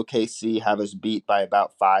and OKC have us beat by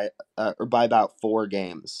about 4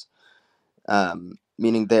 games.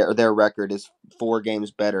 Meaning their record is 4 games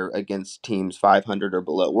better against teams 500 or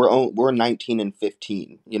below. We're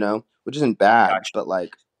 19-15, which isn't bad, Gotcha. but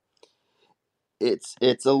like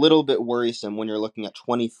it's a little bit worrisome when you're looking at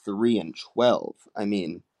 23-12. I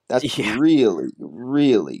mean, that's really,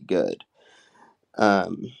 really good.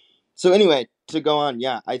 So anyway, to go on,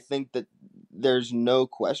 yeah, I think that there's no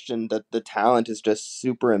question that the talent is just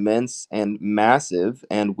super immense and massive,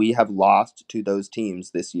 and we have lost to those teams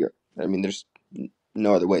this year. I mean, there's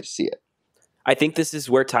no other way to see it. I think this is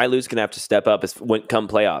where Ty Lue's going to have to step up is when come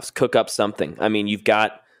playoffs, cook up something. I mean, you've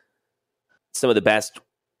got some of the best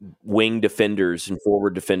wing defenders and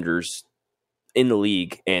forward defenders in the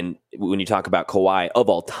league. And when you talk about Kawhi of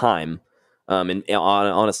all time, and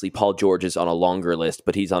honestly, Paul George is on a longer list,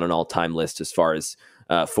 but he's on an all-time list as far as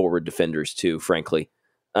forward defenders too, frankly.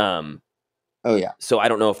 Oh, yeah. So I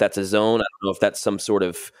don't know if that's a zone. I don't know if that's some sort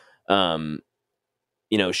of,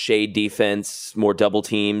 shade defense, more double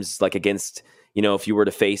teams, like against, if you were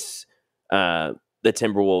to face the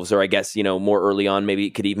Timberwolves, or I guess, more early on, maybe it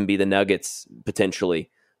could even be the Nuggets potentially,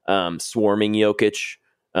 swarming Jokic.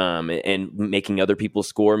 And making other people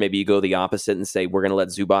score. Maybe you go the opposite and say, we're going to let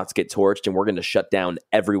Zubats get torched and we're going to shut down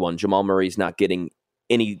everyone. Jamal Murray's not getting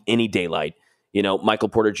any daylight. Michael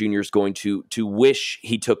Porter Jr. is going to wish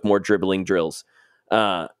he took more dribbling drills.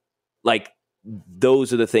 Like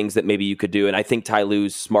those are the things that maybe you could do. And I think Ty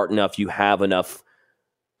Lue's smart enough. You have enough.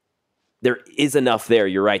 There is enough there.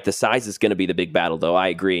 You're right. The size is going to be the big battle, though. I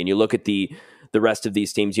agree. And you look at the rest of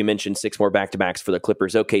these teams. You mentioned 6 more back-to-backs for the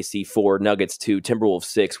Clippers. OKC 4, Nuggets 2, Timberwolves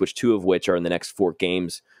 6, which 2 of which are in the next 4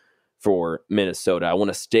 games for Minnesota. I want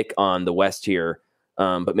to stick on the West here,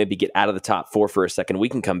 but maybe get out of the top 4 for a second. We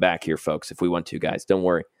can come back here, folks, if we want to, guys. Don't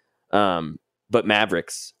worry. But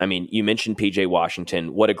Mavericks, I mean, you mentioned PJ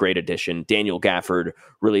Washington. What a great addition. Daniel Gafford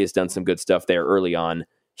really has done some good stuff there early on.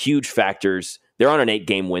 Huge factors. They're on an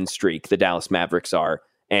 8-game win streak, the Dallas Mavericks are,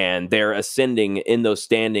 and they're ascending in those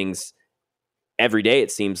standings every day, it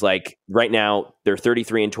seems like. Right now, they're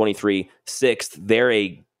 33-23, 6th. They're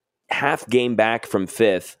a half game back from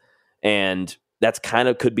 5th, and that's kind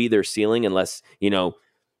of could be their ceiling unless,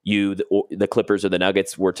 the Clippers or the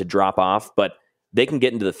Nuggets were to drop off. But they can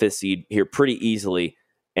get into the 5th seed here pretty easily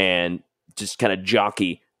and just kind of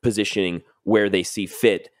jockey positioning where they see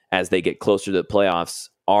fit as they get closer to the playoffs.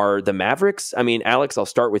 Are the Mavericks? I mean, Alex, I'll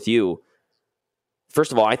start with you.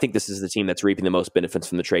 First of all, I think this is the team that's reaping the most benefits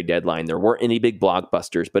from the trade deadline. There weren't any big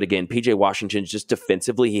blockbusters, but again, PJ Washington's just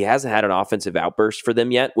defensively, he hasn't had an offensive outburst for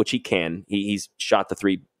them yet, which he can. He's shot the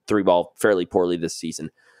three ball fairly poorly this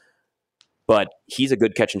season, but he's a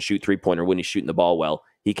good catch and shoot 3-pointer when he's shooting the ball well.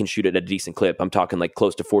 He can shoot at a decent clip. I'm talking like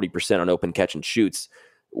close to 40% on open catch and shoots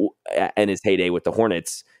in his heyday with the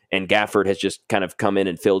Hornets. And Gafford has just kind of come in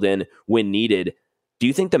and filled in when needed. Do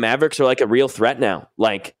you think the Mavericks are like a real threat now?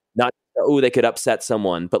 Like, not, they could upset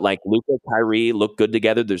someone, but like Luka, Kyrie look good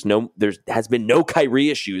together. There has been no Kyrie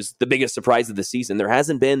issues. The biggest surprise of the season. There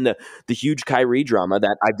hasn't been the huge Kyrie drama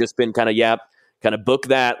that I've just been kind of book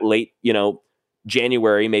that late,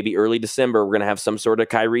 January, maybe early December. We're going to have some sort of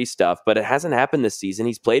Kyrie stuff, but it hasn't happened this season.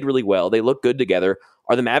 He's played really well. They look good together.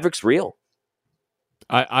 Are the Mavericks real?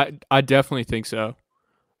 I definitely think so.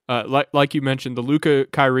 Like you mentioned, the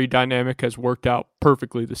Luka-Kyrie dynamic has worked out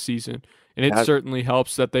perfectly this season, and it certainly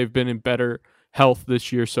helps that they've been in better health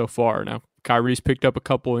this year so far. Now, Kyrie's picked up a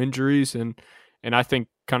couple injuries, and I think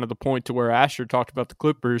kind of the point to where Asher talked about the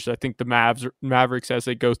Clippers, I think the Mavericks, as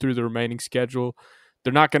they go through the remaining schedule,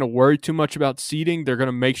 they're not going to worry too much about seeding. They're going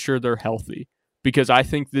to make sure they're healthy, because I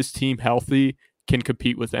think this team healthy can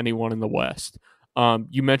compete with anyone in the West.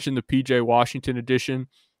 You mentioned the PJ Washington addition.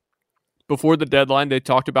 Before the deadline, they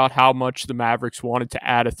talked about how much the Mavericks wanted to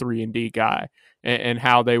add a 3-and-D guy, and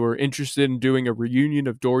how they were interested in doing a reunion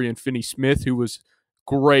of Dorian Finney-Smith, who was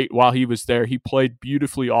great while he was there. He played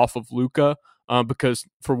beautifully off of Luka, because,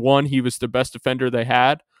 for one, he was the best defender they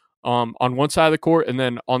had on one side of the court, and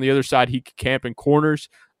then on the other side, he could camp in corners.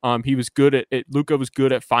 He was good at it. Luka was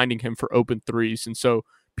good at finding him for open threes, and so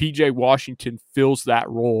PJ Washington fills that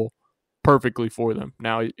role perfectly for them.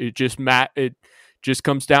 Now, it just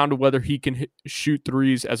comes down to whether he can shoot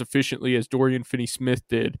threes as efficiently as Dorian Finney-Smith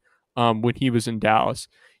did when he was in Dallas.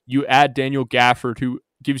 You add Daniel Gafford, who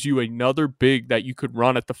gives you another big that you could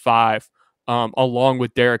run at the 5, along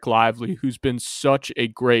with Derek Lively, who's been such a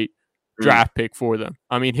great draft pick for them.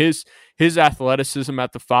 I mean, his athleticism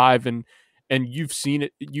at the 5, and you've seen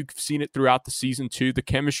it throughout the season too. The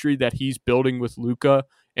chemistry that he's building with Luka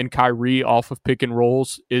and Kyrie off of pick and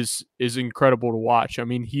rolls is incredible to watch. I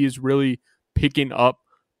mean, he is really picking up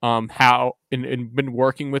how and been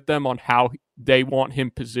working with them on how they want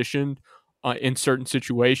him positioned in certain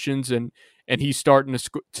situations, and he's starting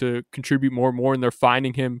to contribute more and more, and they're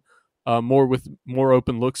finding him more with more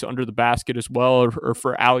open looks under the basket as well, or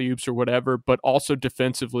for alley-oops or whatever. But also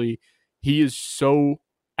defensively, he is so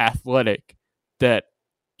athletic that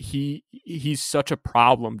he's such a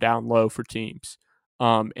problem down low for teams,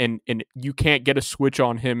 and you can't get a switch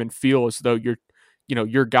on him and feel as though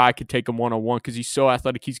your guy could take him one-on-one, because he's so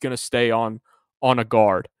athletic. He's going to stay on a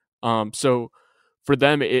guard. So for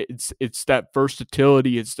them, it's that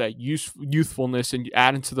versatility, it's that youthfulness, and you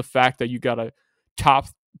add into the fact that you got a top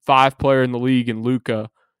 5 player in the league in Luka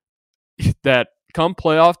that come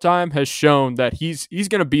playoff time has shown that he's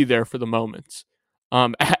going to be there for the moments.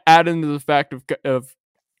 Add into the fact of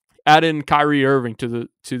add in Kyrie Irving to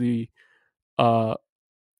the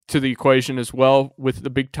equation as well, with the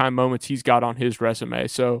big time moments he's got on his resume.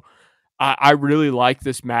 So I really like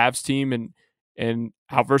this Mavs team and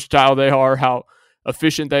how versatile they are, how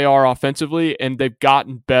efficient they are offensively, and they've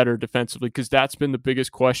gotten better defensively, because that's been the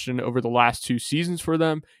biggest question over the last 2 seasons for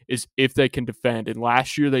them, is if they can defend. And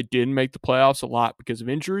last year they didn't make the playoffs a lot because of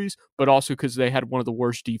injuries, but also because they had one of the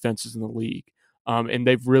worst defenses in the league. And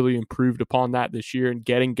they've really improved upon that this year, and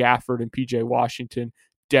getting Gafford and PJ Washington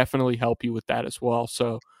definitely help you with that as well.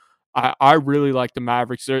 So I really like the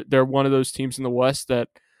Mavericks. They're one of those teams in the West that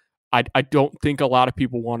I don't think a lot of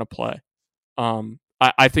people want to play.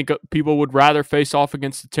 I think people would rather face off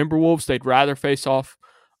against the Timberwolves. They'd rather face off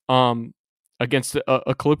against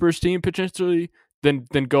a Clippers team potentially than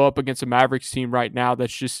go up against a Mavericks team right now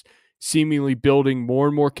that's just seemingly building more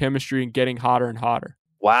and more chemistry and getting hotter and hotter.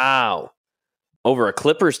 Wow. Over a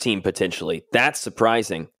Clippers team potentially. That's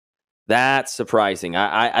surprising. That's surprising.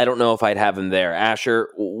 I don't know if I'd have him there. Asher,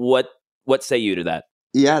 what say you to that?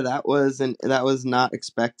 Yeah, that was not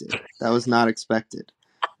expected. That was not expected.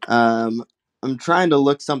 I'm trying to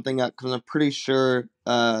look something up because I'm pretty sure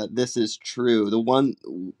this is true. The one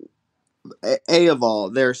A of all,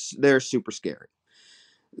 they're super scary.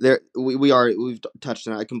 We've touched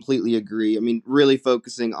on it. I completely agree. I mean, really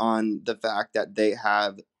focusing on the fact that they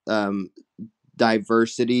have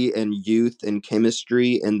diversity and youth and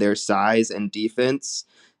chemistry in their size and defense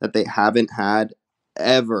that they haven't had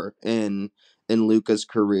ever in Luka's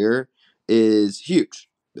career is huge.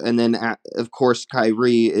 And then of course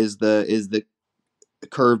Kyrie is the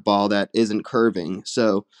curveball that isn't curving.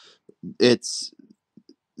 So it's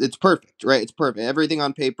perfect, right? It's perfect. Everything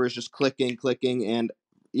on paper is just clicking, and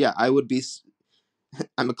yeah,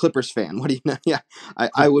 I'm a Clippers fan. What do you know? Yeah,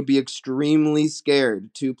 I would be extremely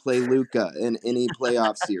scared to play Luka in any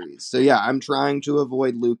playoff series. So yeah, I'm trying to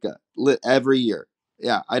avoid Luka every year.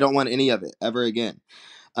 Yeah, I don't want any of it ever again.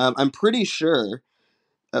 I'm pretty sure,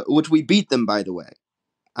 which we beat them, by the way.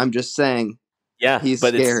 I'm just saying, yeah, he's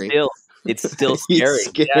but scary. it's still He's scary.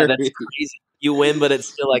 scary. Yeah, that's crazy. You win, but it's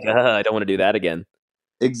still like, I don't want to do that again.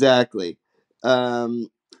 Exactly.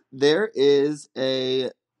 There is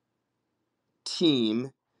a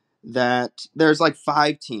team that there's like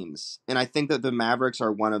 5 teams, and I think that the Mavericks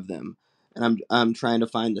are one of them. And I'm trying to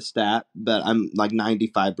find the stat, but I'm like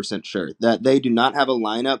 95% sure that they do not have a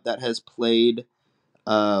lineup that has played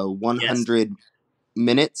 100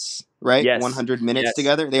 minutes, right? Yes. 100 minutes Yes.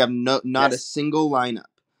 together. They have not a Yes. single lineup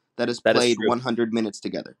that has That is played true. 100 minutes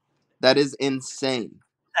together. That is insane.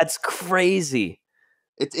 That's crazy.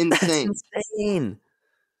 It's insane. That's insane.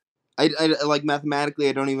 I like mathematically,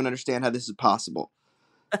 I don't even understand how this is possible.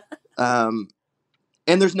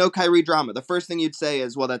 And there's no Kyrie drama. The first thing you'd say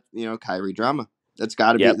is, well, that, Kyrie drama. That's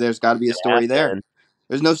got to be. There's got to be a story there.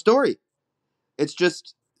 There's no story. It's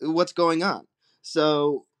just what's going on.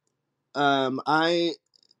 So, I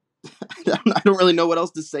don't really know what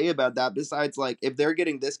else to say about that besides, like, if they're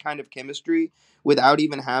getting this kind of chemistry without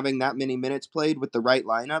even having that many minutes played with the right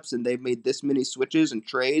lineups, and they've made this many switches and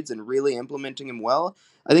trades and really implementing them well,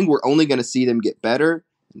 I think we're only going to see them get better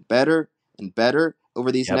and better and better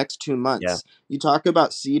over these next 2 months. Yeah. You talk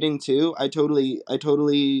about seeding too. I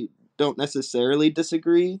totally don't necessarily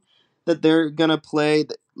disagree that they're going to play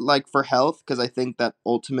like for health, because I think that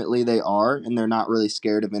ultimately they are, and they're not really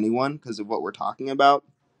scared of anyone because of what we're talking about.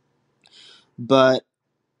 But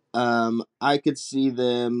I could see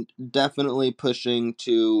them definitely pushing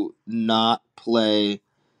to not play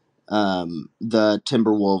the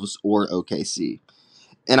Timberwolves or OKC.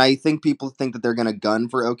 And I think people think that they're going to gun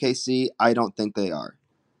for OKC. I don't think they are.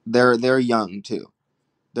 They're young too.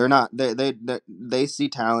 They're not. They see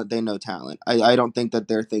talent. They know talent. I don't think that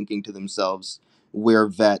they're thinking to themselves, "We're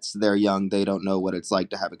vets. They're young. They don't know what it's like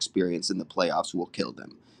to have experience in the playoffs. We'll kill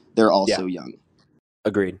them." They're also young.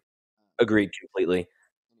 Agreed completely.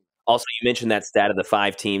 Also, you mentioned that stat of the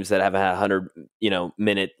 5 teams that have 100,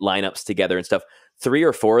 minute lineups together and stuff. 3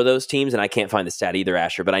 or 4 of those teams, and I can't find the stat either,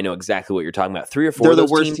 Asher, but I know exactly what you're talking about. 3 or 4 They're of those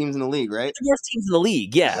the worst teams in the league, right? The worst teams in the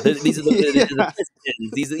league. Yeah, these are the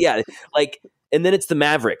Pistons. And then it's the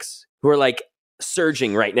Mavericks, who are like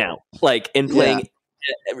surging right now, like, and playing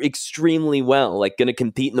extremely well, like going to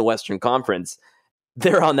compete in the Western Conference.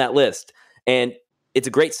 They're on that list, and it's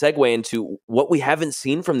a great segue into what we haven't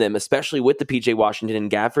seen from them, especially with the PJ Washington and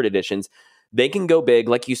Gafford additions. They can go big.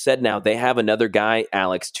 Like you said, now they have another guy,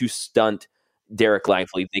 Alex, to stunt Derek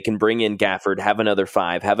Lively. They can bring in Gafford, have another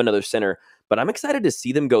 5, have another center. But I'm excited to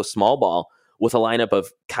see them go small ball with a lineup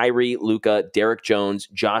of Kyrie, Luka, Derek Jones,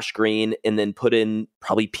 Josh Green, and then put in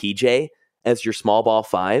probably PJ as your small ball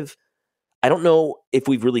 5. I don't know if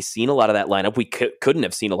we've really seen a lot of that lineup. We couldn't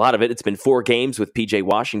have seen a lot of it. It's been 4 games with PJ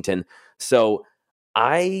Washington. So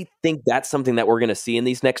I think that's something that we're going to see in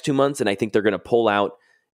these next 2 months, and I think they're going to pull out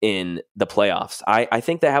in the playoffs. I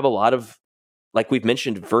think they have a lot of, like we've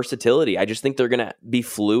mentioned, versatility. I just think they're going to be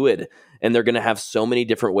fluid, and they're going to have so many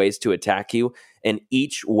different ways to attack you, and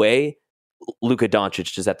each way, Luka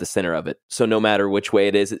Doncic is at the center of it. So no matter which way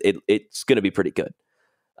it is, it's going to be pretty good.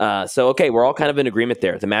 Okay, we're all kind of in agreement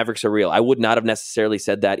there. The Mavericks are real. I would not have necessarily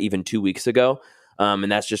said that even 2 weeks ago, and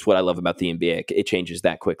that's just what I love about the NBA. It changes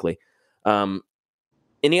that quickly.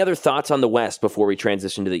 Any other thoughts on the West before we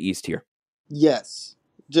transition to the East here? Yes.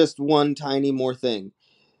 Just one tiny more thing.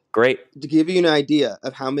 Great. To give you an idea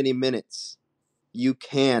of how many minutes you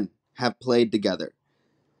can have played together,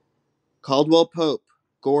 Caldwell Pope,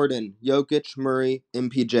 Gordon, Jokic, Murray,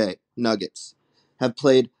 MPJ, Nuggets have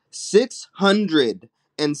played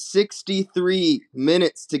 663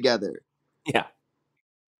 minutes together. Yeah.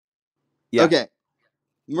 Yeah. Okay.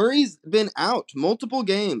 Murray's been out multiple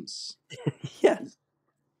games. Yeah.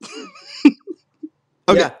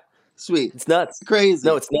 Okay. Yeah. Sweet. It's nuts. Crazy.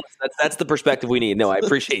 No, it's nuts. That's the perspective we need. No, I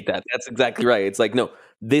appreciate that. That's exactly right. It's like, no,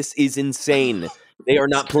 this is insane. They are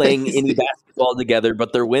not playing any basketball together,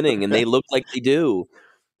 but they're winning, and they look like they do.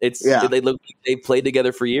 Yeah. They look like they've played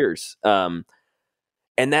together for years. And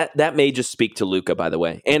that may just speak to Luka, by the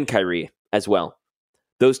way, and Kyrie as well.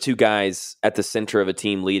 Those two guys at the center of a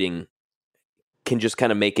team leading can just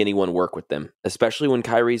kind of make anyone work with them, especially when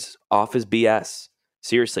Kyrie's off his BS.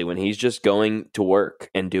 Seriously, when he's just going to work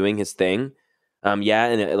and doing his thing.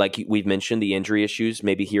 And like we've mentioned, the injury issues,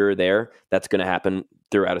 maybe here or there, that's going to happen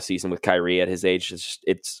throughout a season with Kyrie at his age.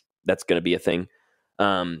 That's going to be a thing.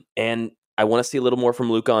 And I want to see a little more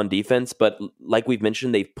from Luka on defense, but like we've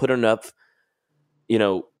mentioned, they've put enough,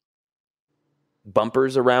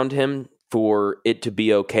 bumpers around him for it to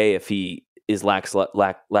be okay if he is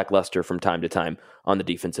lackluster from time to time on the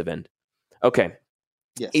defensive end. Okay.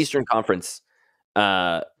 Yes. Eastern Conference.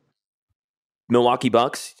 Milwaukee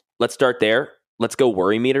Bucks. Let's start there. Let's go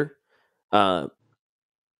worry meter.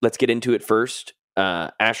 Let's get into it first.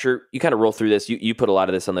 Asher, you kind of roll through this. You put a lot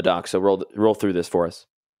of this on the doc, so roll through this for us.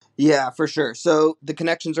 Yeah, for sure. So the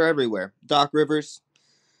connections are everywhere. Doc Rivers,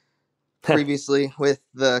 previously with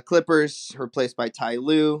the Clippers, replaced by Ty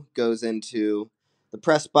Lue, goes into the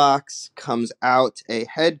press box, comes out a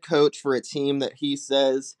head coach for a team that he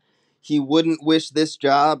says he wouldn't wish this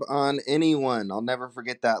job on anyone. I'll never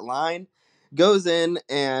forget that line. Goes in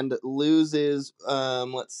and loses,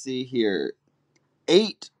 let's see here,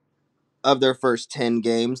 8 of their first 10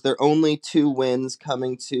 games. Their only 2 wins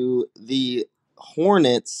coming to the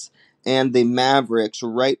Hornets and the Mavericks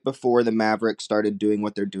right before the Mavericks started doing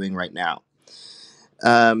what they're doing right now.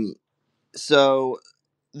 So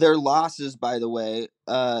their losses, by the way,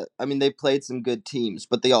 they played some good teams,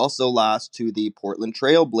 but they also lost to the Portland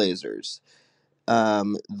Trail Blazers,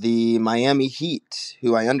 the Miami Heat,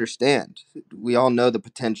 who I understand. We all know the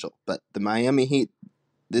potential, but the Miami Heat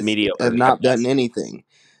Mediocre. have not done anything.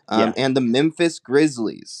 Yeah. And the Memphis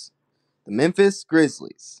Grizzlies.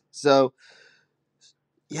 So,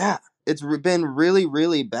 yeah, it's been really,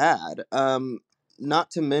 really bad.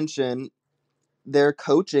 Not to mention their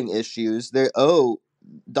coaching issues.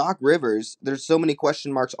 Doc Rivers, there's so many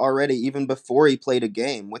question marks already, even before he played a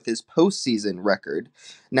game with his postseason record.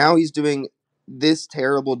 Now he's doing this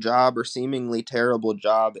terrible job or seemingly terrible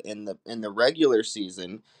job in the regular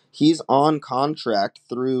season. He's on contract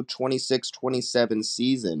through 26-27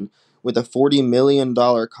 season with a $40 million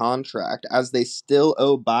contract, as they still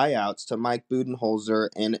owe buyouts to Mike Budenholzer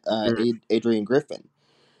and Adrian Griffin.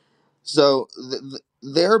 So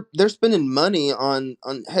they're spending money on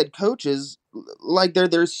head coaches like they're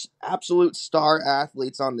absolute star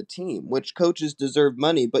athletes on the team, which coaches deserve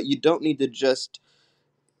money, but you don't need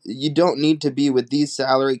to be with these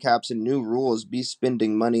salary caps and new rules be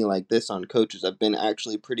spending money like this on coaches. I've been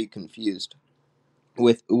actually pretty confused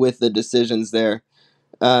with the decisions there.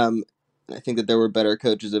 I think that there were better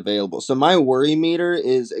coaches available. So my worry meter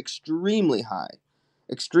is extremely high.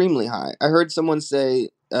 Extremely high. I heard someone say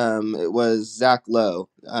it was Zach Lowe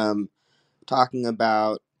talking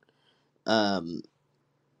about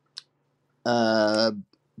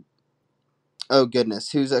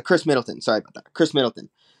who's Chris Middleton. Sorry about that. Chris Middleton.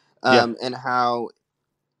 And how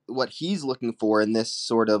what he's looking for in this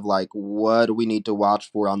sort of like what do we need to watch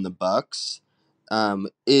for on the Bucks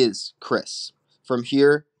is Chris from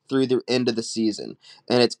here through the end of the season,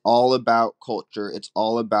 and it's all about culture. It's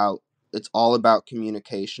all about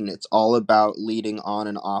communication. It's all about leading on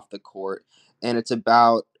and off the court, and it's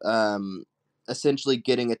about essentially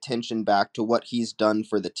getting attention back to what he's done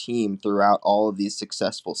for the team throughout all of these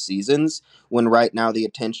successful seasons, when right now the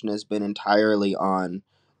attention has been entirely on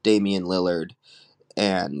Damian Lillard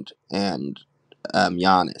and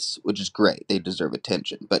Giannis, which is great. They deserve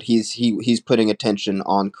attention, but he's putting attention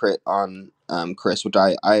on Chris, which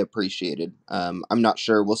I appreciated. I'm not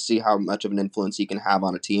sure. We'll see how much of an influence he can have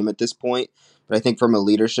on a team at this point, but I think from a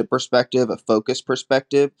leadership perspective, a focus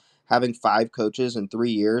perspective, having 5 coaches in 3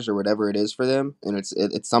 years or whatever it is for them, and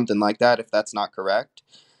it's something like that. If that's not correct,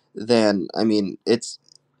 then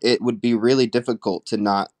it would be really difficult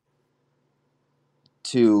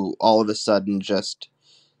to all of a sudden just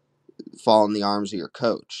fall in the arms of your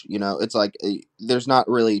coach. It's like there's not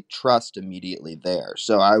really trust immediately there.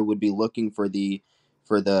 So I would be looking for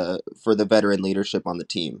for the veteran leadership on the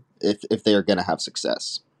team if they are going to have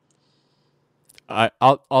success.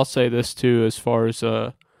 I'll say this too, as far as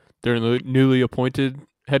their newly appointed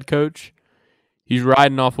head coach. He's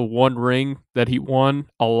riding off of one ring that he won,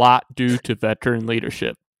 a lot due to veteran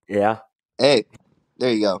leadership. Yeah. Hey,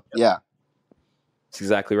 there you go. Yeah. That's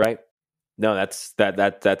exactly right. No, that's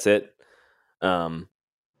it. And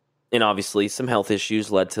obviously some health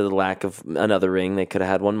issues led to the lack of another ring. They could have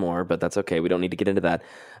had one more, but that's okay. We don't need to get into that.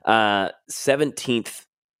 17th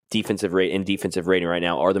defensive rating right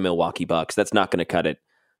now are the Milwaukee Bucks. That's not going to cut it.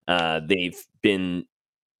 They've been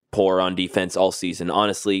poor on defense all season.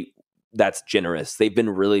 Honestly, that's generous. They've been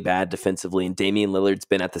really bad defensively, and Damian Lillard's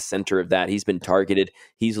been at the center of that. He's been targeted.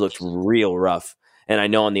 He's looked real rough. And I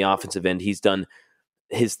know on the offensive end, he's done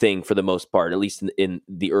his thing for the most part, at least in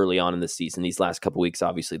the early on in the season. These last couple weeks,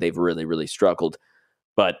 obviously, they've really, really struggled.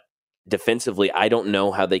 But defensively, I don't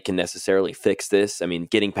know how they can necessarily fix this. I mean,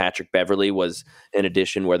 getting Patrick Beverley was an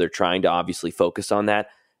addition where they're trying to obviously focus on that.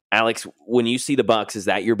 Alex, when you see the Bucks, is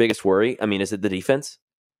that your biggest worry? I mean, is it the defense?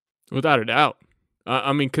 Without a doubt.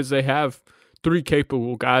 I mean, because they have three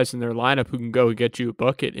capable guys in their lineup who can go and get you a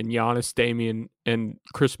bucket in Giannis, Damian, and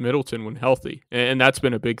Chris Middleton when healthy. And that's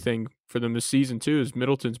been a big thing for them this season, too, is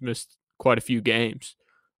Middleton's missed quite a few games.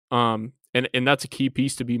 And that's a key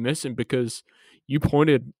piece to be missing, because you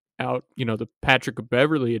pointed out, the Patrick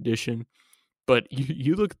Beverley addition, but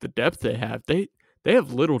you look at the depth they have. They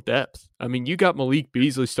have little depth. I mean, you got Malik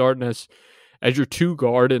Beasley starting as your two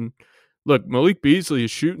guard, and look, Malik Beasley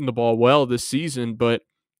is shooting the ball well this season, but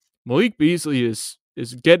Malik Beasley is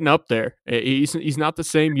getting up there. He's not the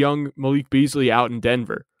same young Malik Beasley out in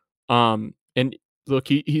Denver. And look,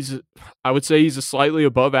 I would say he's a slightly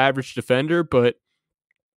above average defender, but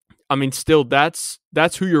I mean, still, that's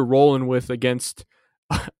who you're rolling with against.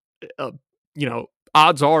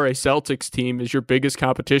 Odds are a Celtics team is your biggest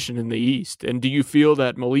competition in the East. And do you feel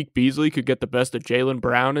that Malik Beasley could get the best of Jaylen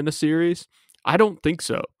Brown in a series? I don't think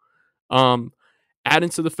so. Adding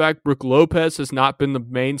to the fact Brook Lopez has not been the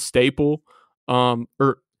main staple,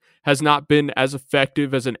 or has not been as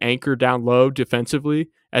effective as an anchor down low defensively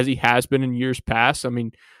as he has been in years past. I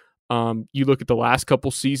mean, you look at the last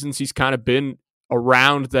couple seasons, he's kind of been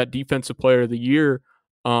around that defensive player of the year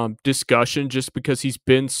discussion just because he's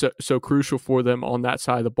been so crucial for them on that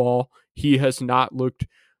side of the ball. He has not looked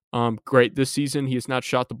great this season. He has not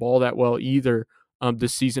shot the ball that well either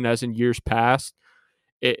this season as in years past.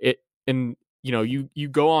 You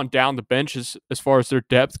go on down the benches as far as their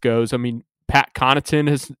depth goes. I mean, Pat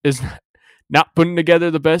Connaughton is not putting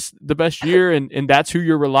together the best year, and that's who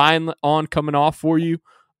you're relying on coming off for you.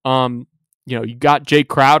 You got Jay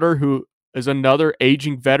Crowder, who is another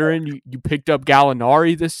aging veteran. You picked up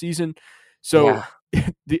Gallinari this season. So yeah.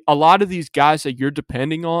 A lot of these guys that you're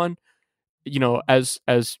depending on, as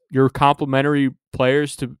your complementary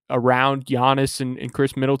players to around Giannis and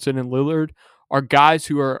Chris Middleton and Lillard, are guys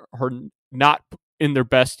who are not in their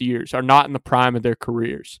best years, are not in the prime of their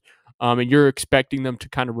careers. And you're expecting them to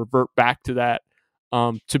kind of revert back to that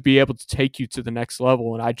to be able to take you to the next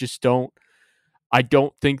level. And I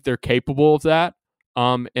don't think they're capable of that.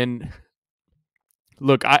 And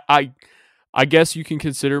look, I guess you can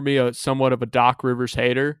consider me somewhat of a Doc Rivers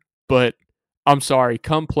hater, but I'm sorry,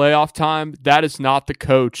 come playoff time, that is not the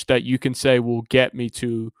coach that you can say will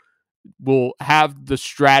have the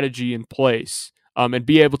strategy in place and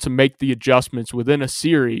be able to make the adjustments within a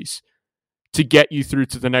series to get you through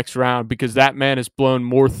to the next round, because that man has blown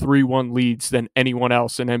more 3-1 leads than anyone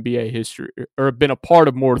else in NBA history, or been a part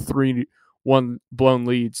of more 3-1 blown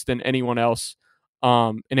leads than anyone else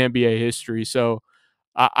in NBA history. So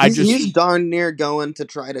he's darn near going to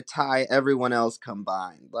try to tie everyone else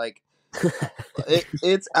combined. Like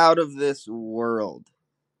it's out of this world.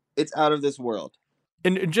 It's out of this world.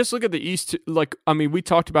 And just look at the East. Like, I mean, we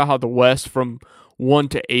talked about how the West from 1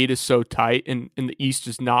 to 8 is so tight, and the East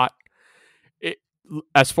is not.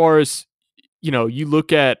 As far as, you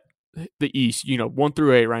look at the East, 1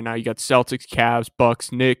 through 8 right now, you got Celtics, Cavs,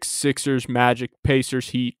 Bucks, Knicks, Sixers, Magic, Pacers,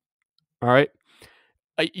 Heat. All right.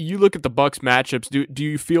 You look at the Bucks matchups. Do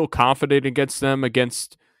you feel confident against them,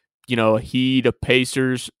 against, a Heat, a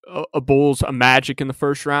Pacers, a Bulls, a Magic in the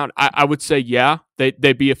first round? I would say, yeah,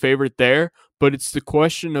 they'd be a favorite there. But it's the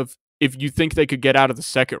question of if you think they could get out of the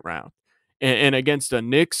second round. And against the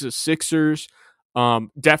Knicks, the Sixers,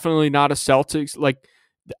 definitely not a Celtics. Like,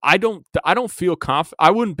 I don't feel confident.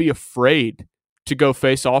 I wouldn't be afraid to go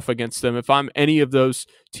face off against them if I'm any of those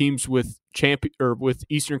teams with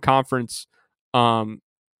Eastern Conference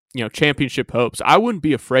championship hopes. I wouldn't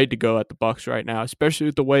be afraid to go at the Bucks right now, especially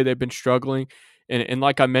with the way they've been struggling. And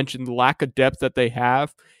like I mentioned, the lack of depth that they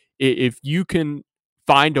have. If you can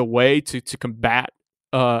find a way to combat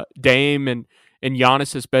Dame and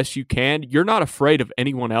Giannis as best you can, you're not afraid of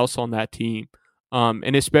anyone else on that team.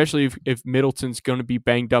 And especially if Middleton's going to be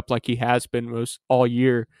banged up like he has been most all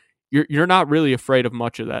year, you're not really afraid of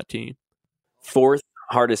much of that team. Fourth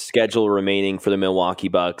hardest schedule remaining for the Milwaukee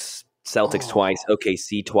Bucks. Celtics twice,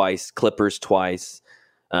 OKC twice, Clippers twice.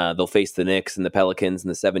 They'll face the Knicks and the Pelicans and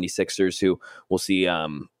the 76ers, who we'll see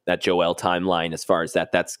that Joel timeline as far as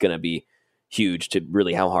that. That's going to be huge to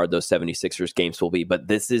really how hard those 76ers games will be. But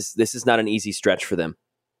this is not an easy stretch for them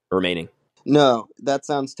remaining. No, that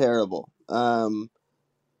sounds terrible.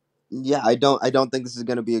 Yeah, I don't think this is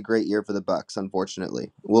going to be a great year for the Bucks.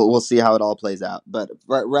 Unfortunately, we'll see how it all plays out. But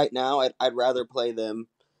right now, I'd rather play them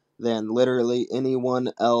than literally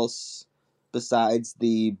anyone else besides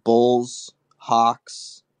the Bulls,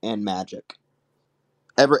 Hawks, and Magic.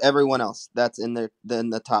 Everyone else that's in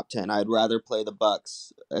the top 10, I'd rather play the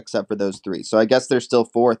Bucks except for those three. So I guess they're still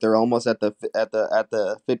fourth. They're almost at the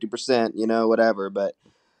 50%, whatever. But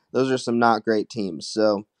those are some not great teams.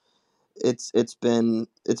 So it's been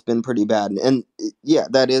pretty bad, and yeah,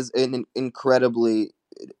 that is an incredibly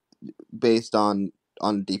based on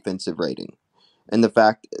defensive rating, and the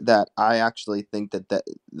fact that I actually think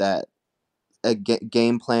that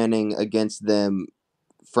game planning against them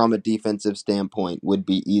from a defensive standpoint would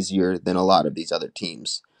be easier than a lot of these other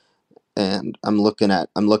teams. And I'm looking at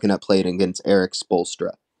playing against Eric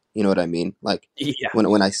Spoelstra. You know what I mean? Like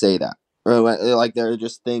when I say that, or like there are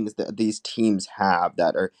just things that these teams have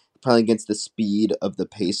that are probably against the speed of the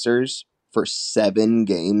Pacers for 7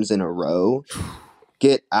 games in a row.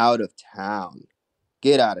 Get out of town.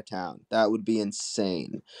 That would be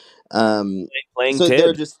insane. Playing so Tibbs,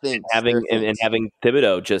 they're just things. and having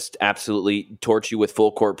Thibodeau just absolutely torch you with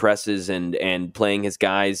full court presses and playing his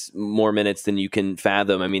guys more minutes than you can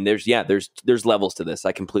fathom. I mean, there's levels to this.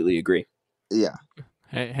 I completely agree. Yeah.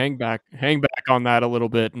 Hey, hang back on that a little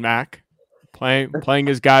bit, Mac. Playing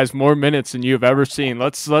his guys more minutes than you have ever seen.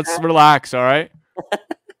 Let's relax, all right?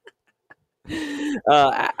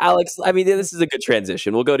 Alex, I mean, this is a good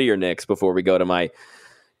transition. We'll go to your Knicks before we go to my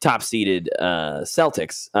top-seeded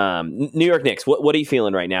Celtics. New York Knicks, what are you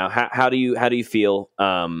feeling right now? How do you feel?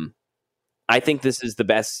 I think this is the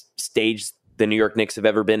best stage the New York Knicks have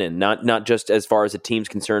ever been in. Not just as far as the team's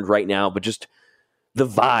concerned right now, but just the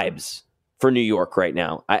vibes for New York right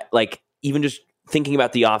now. I like even just thinking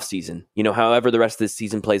about the offseason, however the rest of this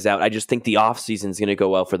season plays out, I just think the offseason is going to go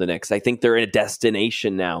well for the Knicks. I think they're in a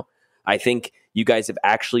destination now. I think you guys have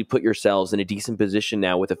actually put yourselves in a decent position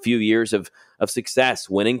now with a few years of success,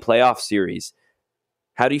 winning playoff series.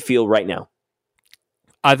 How do you feel right now?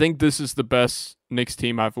 I think this is the best Knicks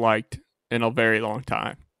team I've liked in a very long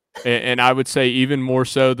time. And I would say even more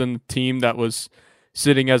so than the team that was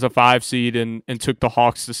sitting as a 5 seed and took the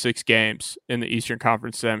Hawks to 6 games in the Eastern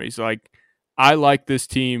Conference semis. Like, I like this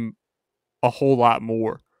team a whole lot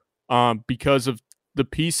more because of the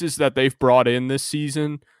pieces that they've brought in this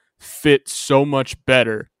season fit so much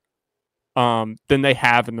better than they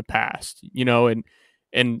have in the past.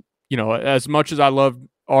 And as much as I love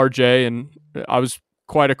RJ and I was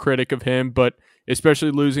quite a critic of him, but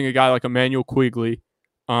especially losing a guy like Emmanuel Quigley,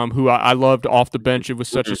 who I loved off the bench. It was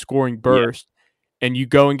such a scoring burst. Yeah. And you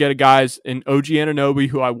go and get a guys in OG Anunoby,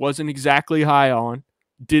 who I wasn't exactly high on,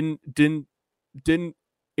 didn't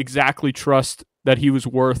exactly trust that he was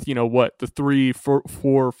worth, the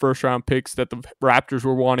 3-4 first round picks that the Raptors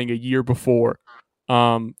were wanting a year before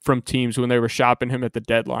from teams when they were shopping him at the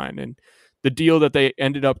deadline. And the deal that they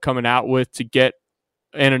ended up coming out with to get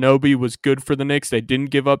Anunoby was good for the Knicks. They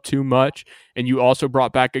didn't give up too much. And you also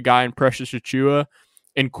brought back a guy in Precious Achiuwa,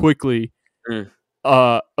 and quickly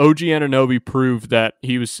OG Anunoby proved that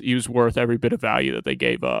he was worth every bit of value that they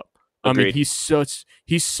gave up. Agreed. I mean,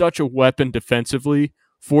 he's such a weapon defensively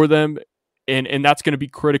for them, and that's going to be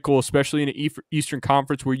critical, especially in the Eastern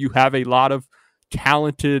Conference where you have a lot of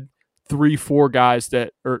talented 3-4 guys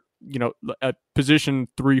that are, at position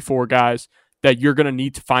 3-4 guys that you're going to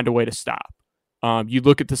need to find a way to stop. You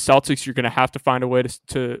look at the Celtics, you're going to have to find a way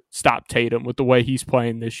to stop Tatum with the way he's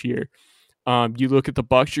playing this year. You look at the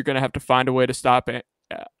Bucks, you're going to have to find a way to stop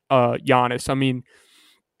Giannis. I mean,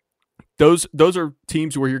 those are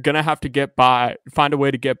teams where you're going to have to find a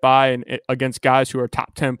way to get by and against guys who are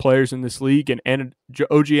top 10 players in this league. And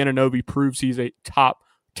OG Anunoby proves he's a top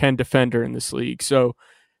 10 defender in this league. So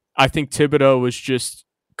I think Thibodeau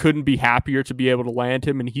couldn't be happier to be able to land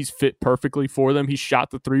him, and he's fit perfectly for them. He shot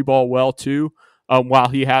the 3-ball well too while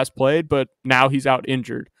he has played, but now he's out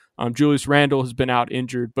injured. Julius Randle has been out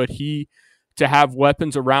injured, but to have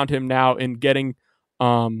weapons around him now and getting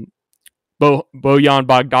Bojan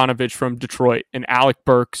Bogdanovic from Detroit and Alec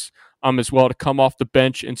Burks as well to come off the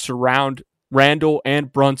bench and surround Randall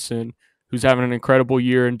and Brunson, who's having an incredible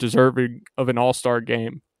year and deserving of an all-star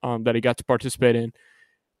game that he got to participate in.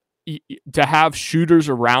 To have shooters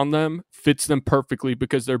around them fits them perfectly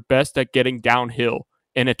because they're best at getting downhill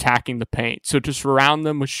and attacking the paint. So to surround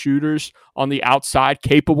them with shooters on the outside,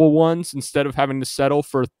 capable ones, instead of having to settle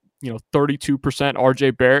for 32%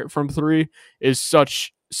 RJ Barrett from three, is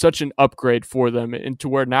such an upgrade for them. And to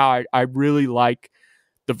where now I really like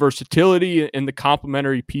the versatility and the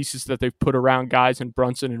complementary pieces that they've put around guys in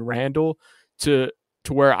Brunson and Randall to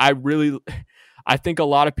where I think a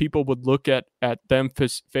lot of people would look at them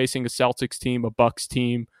facing a Celtics team, a Bucks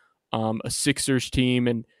team, a Sixers team,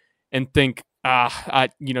 and think,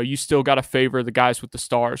 you still got to favor the guys with the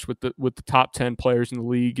stars, with the top 10 players in the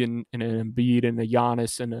league, and an Embiid and a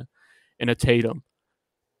Giannis and a Tatum.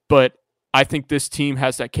 But I think this team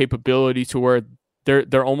has that capability to where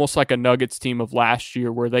they're almost like a Nuggets team of last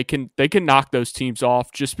year, where they can knock those teams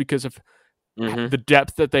off just because of the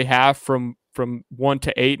depth that they have from 1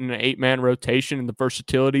 to 8 in an 8-man rotation, and the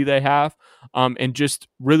versatility they have, and just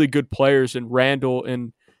really good players in Randall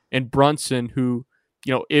and Brunson, who,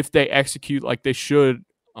 if they execute like they should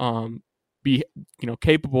be,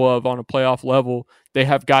 capable of on a playoff level, they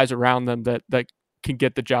have guys around them that can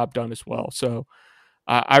get the job done as well. So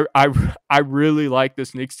I really like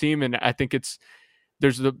this Knicks team, and I think in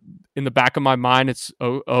the back of my mind, it's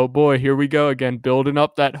oh boy, here we go again, building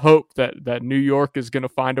up that hope that New York is going to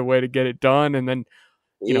find a way to get it done, and then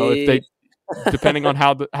if they, depending on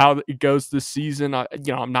how it goes this season,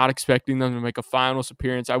 I'm not expecting them to make a finals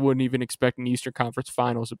appearance. I wouldn't even expect an Eastern Conference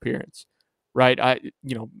Finals appearance, right?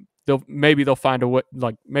 They'll find a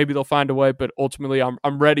way, but ultimately I'm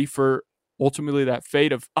ready for that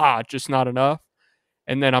fate of just not enough.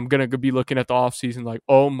 And then I'm going to be looking at the offseason like,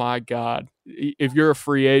 oh my God, if you're a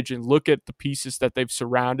free agent, look at the pieces that they've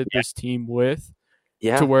surrounded this team with,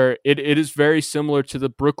 to where it is very similar to the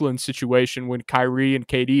Brooklyn situation when Kyrie and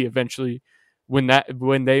KD eventually,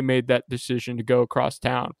 when they made that decision to go across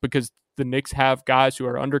town, because the Knicks have guys who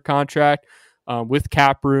are under contract with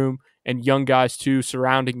cap room, and young guys too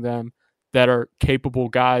surrounding them that are capable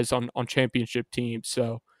guys on championship teams.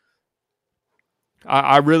 So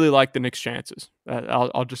I really like the Knicks' chances.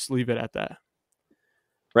 I'll just leave it at that.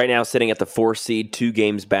 Right now, sitting at the 4 seed, 2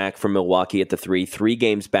 games back from Milwaukee at the 3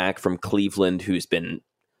 games back from Cleveland, who's been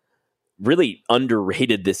really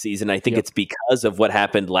underrated this season. I think it's because of what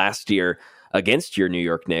happened last year against your New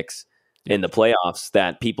York Knicks in the playoffs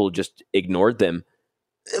that people just ignored them.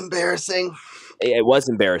 Embarrassing. It was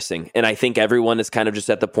embarrassing. And I think everyone is kind of just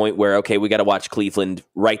at the point where, okay, we got to watch Cleveland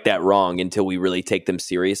right that wrong until we really take them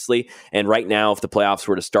seriously. And right now, if the playoffs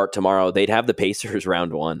were to start tomorrow, they'd have the Pacers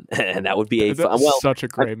round 1. And that would be such a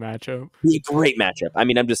great matchup. A great matchup. I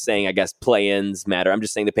mean, I'm just saying, I guess play-ins matter. I'm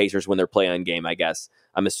just saying the Pacers win their play-in game, I guess.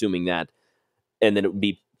 I'm assuming that. And then it would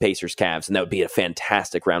be Pacers-Cavs, and that would be a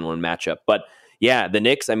fantastic round 1 matchup. But yeah, the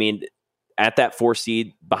Knicks, I mean, at that 4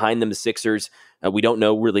 seed, behind them the Sixers, we don't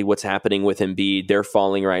know really what's happening with Embiid. They're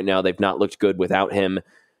falling right now. They've not looked good without him.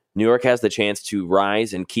 New York has the chance to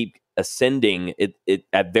rise and keep ascending it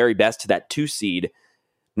at very best to that 2 seed.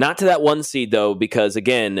 Not to that 1 seed, though, because,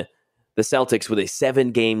 again, the Celtics with a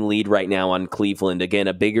 7-game lead right now on Cleveland. Again,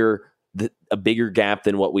 a bigger gap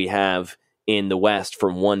than what we have in the West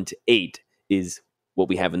from 1 to 8 is what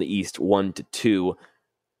we have in the East, 1 to 2.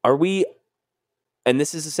 Are we, and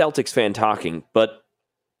this is a Celtics fan talking, but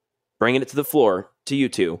bringing it to the floor to you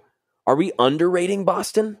two, are we underrating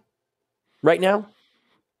Boston right now?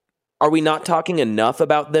 Are we not talking enough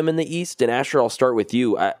about them in the East? And Asher, I'll start with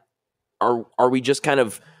you. Are we just kind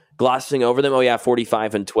of glossing over them? Oh yeah,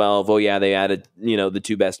 45-12. Oh yeah, they added, the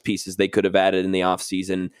 2 best pieces they could have added in the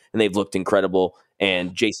offseason, and they've looked incredible.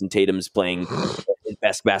 And Jason Tatum's playing the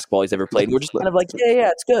best basketball he's ever played. And we're just kind of like, yeah,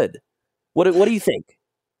 it's good. What do you think?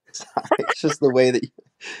 Sorry, it's just the way that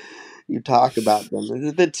you talk about them.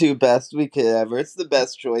 It's the 2 best we could ever. It's the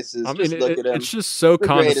best choices. I mean, just look at them. It's just so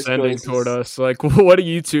condescending toward us. Like, what do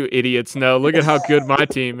you 2 idiots know? Look at how good my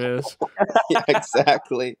team is. Yeah,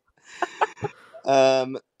 exactly.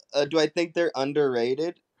 Do I think they're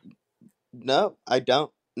underrated? No, I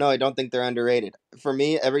don't. No, I don't think they're underrated. For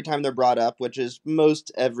me, every time they're brought up, which is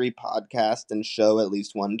most every podcast and show at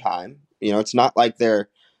least one time, it's not like they're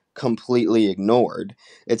completely ignored.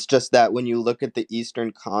 It's just that when you look at the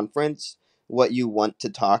Eastern Conference, what you want to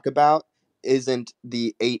talk about isn't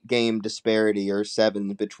the 8-game disparity or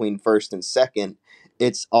 7 between first and second.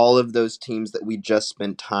 It's all of those teams that we just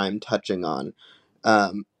spent time touching on,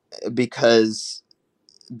 because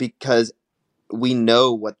we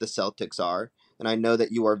know what the Celtics are, and I know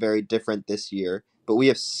that you are very different this year, but we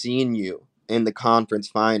have seen you in the conference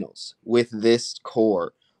finals with this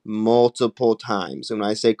core multiple times. When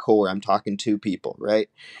I say core, I'm talking two people, right?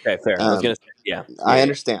 Okay, fair. I was gonna say, yeah. I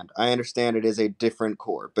understand. I understand it is a different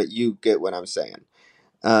core, but you get what I'm saying.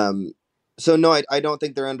 Um, so no, I don't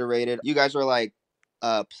think they're underrated. You guys are like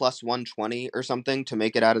plus 120 or something to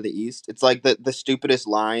make it out of the East. It's like the stupidest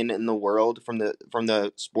line in the world from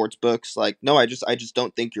the sports books. Like, no, I just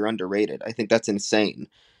don't think you're underrated. I think that's insane.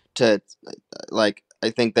 To like, I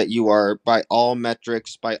think that you are, by all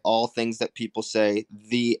metrics, by all things that people say,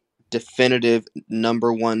 the definitive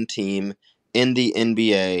number one team in the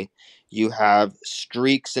NBA. You have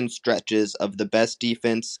streaks and stretches of the best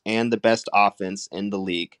defense and the best offense in the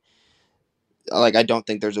league. Like, I don't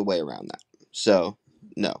think there's a way around that. So,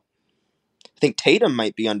 no. I think Tatum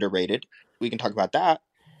might be underrated. We can talk about that.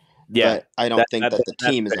 Yeah, But I don't think that the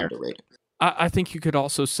team is fair. underrated. I think you could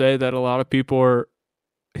also say that a lot of people are.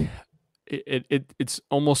 It's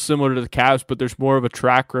almost similar to the Cavs, but there's more of a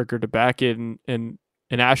track record to back it, and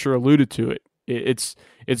Asher alluded to it. It's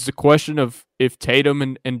the question of if Tatum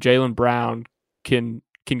and Jaylen Brown can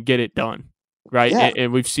get it done, right? Yeah.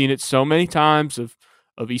 And we've seen it so many times of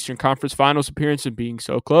Eastern Conference Finals appearance and being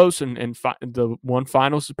so close, and the one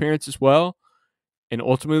Finals appearance as well, and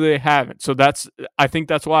ultimately they haven't. So I think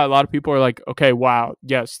that's why a lot of people are like, okay, wow,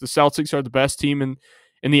 yes, the Celtics are the best team in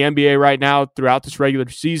the NBA right now throughout this regular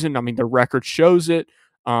season. I mean, their record shows it.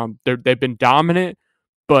 They've been dominant,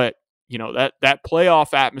 but that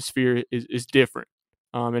playoff atmosphere is different,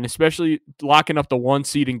 and especially locking up the one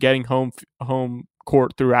seed and getting home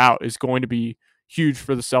court throughout is going to be huge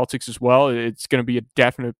for the Celtics as well. It's going to be a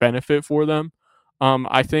definite benefit for them,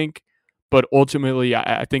 I think. But ultimately,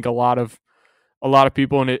 I think a lot of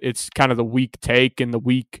people, and it's kind of the weak take and the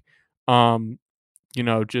weak,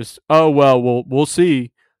 just we'll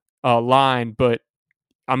see line. But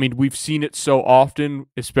I mean, we've seen it so often,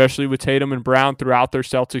 especially with Tatum and Brown throughout their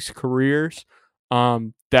Celtics careers,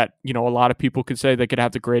 that a lot of people could say they could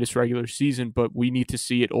have the greatest regular season, but we need to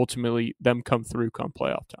see it ultimately them come through come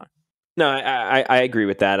playoff time. No, I agree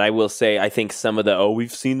with that. I will say I think some of the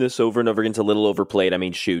we've seen this over and over again is a little overplayed. I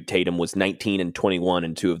mean, shoot, Tatum was 19 and 21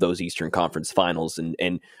 in two of those Eastern Conference Finals,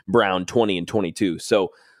 and Brown 20 and 22. So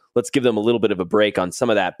let's give them a little bit of a break on some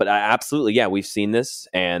of that. But absolutely, yeah, we've seen this,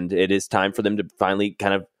 and it is time for them to finally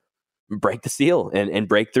kind of break the seal and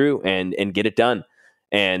break through and get it done.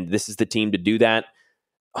 And this is the team to do that.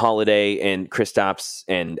 Holiday and Kristaps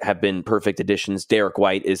and have been perfect additions. Derek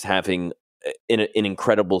White is having an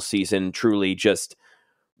incredible season, truly just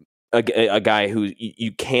a guy who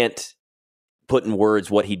you can't put in words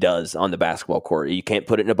what he does on the basketball court. You can't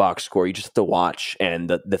put it in a box score. You just have to watch, and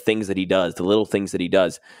the things that he does, the little things that he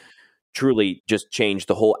does, truly just change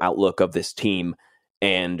the whole outlook of this team.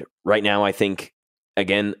 And right now, I think,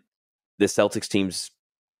 again, the Celtics team's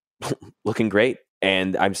looking great.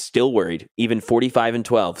 And I'm still worried, even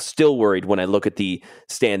 45-12, still worried when I look at the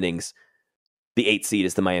standings. The 8th seed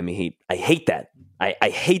is the Miami Heat. I hate that. I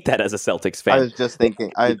hate that as a Celtics fan. I was just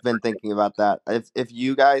thinking. I've been thinking about that. If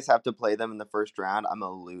you guys have to play them in the first round, I'm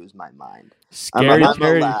gonna lose my mind. Scary I'm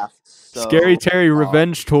Terry, gonna laugh so Scary Terry hard.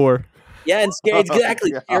 revenge tour. Yeah, and scary,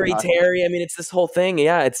 exactly. God. Scary Terry. I mean, it's this whole thing.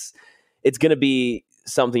 Yeah, it's going to be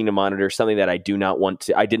something to monitor. Something that I didn't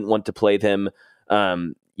want to play them.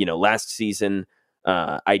 Last season.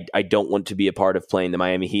 I don't want to be a part of playing the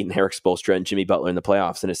Miami Heat and Eric Spoelstra and Jimmy Butler in the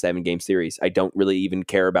playoffs in a 7-game series. I don't really even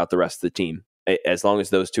care about the rest of the team. As long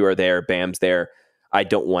as those two are there, Bam's there, I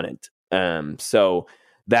don't want it. So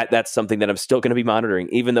that's something that I'm still going to be monitoring,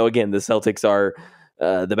 even though, again, the Celtics are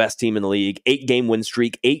the best team in the league. 8-game win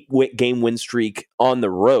streak on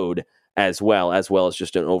the road as well as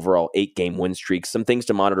just an overall 8-game win streak. Some things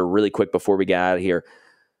to monitor really quick before we get out of here.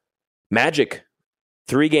 Magic,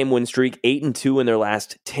 3-game win streak, 8-2 in their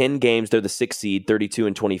last 10 games. They're the 6th seed,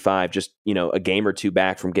 32-25, just, a game or two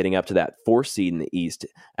back from getting up to that 4th seed in the East,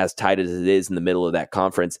 as tight as it is in the middle of that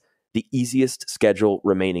conference. The easiest schedule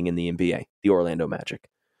remaining in the NBA, the Orlando Magic.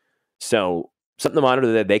 So something to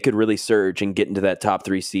monitor, that they could really surge and get into that top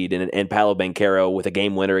 3 seed. And Paolo Banchero with a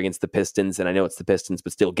game winner against the Pistons. And I know it's the Pistons,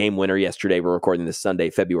 but still game winner yesterday. We're recording this Sunday,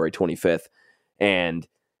 February 25th. And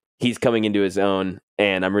he's coming into his own,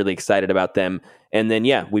 and I'm really excited about them. And then,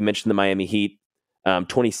 we mentioned the Miami Heat,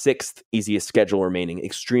 26th easiest schedule remaining,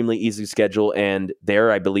 extremely easy schedule. And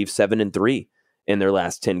they're, I believe, 7-3 in their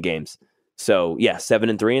last 10 games. So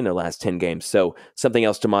 7-3 in their last 10 games. So something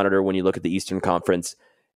else to monitor when you look at the Eastern Conference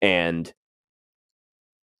and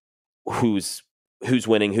who's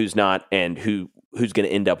winning, who's not, and who's going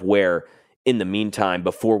to end up where in the meantime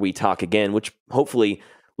before we talk again, which hopefully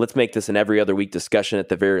let's make this an every other week discussion at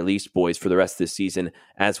the very least, boys, for the rest of this season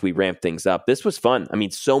as we ramp things up. This was fun. I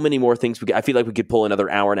mean, so many more things. I feel like we could pull another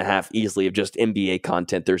hour and a half easily of just NBA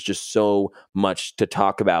content. There's just so much to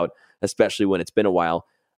talk about, especially when it's been a while.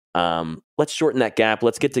 Let's shorten that gap.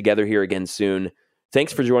 Let's get together here again soon.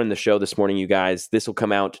 Thanks for joining the show this morning, you guys. This will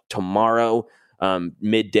come out tomorrow,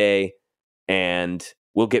 midday, and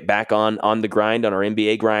we'll get back on the grind, on our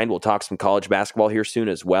NBA grind. We'll talk some college basketball here soon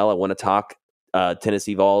as well. I want to talk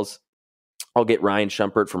Tennessee Vols. I'll get Ryan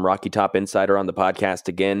Shumpert from Rocky Top Insider on the podcast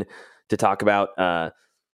again to talk about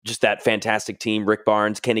just that fantastic team. Rick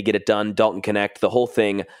Barnes, can he get it done? Dalton Connect, the whole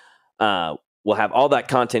thing. We'll have all that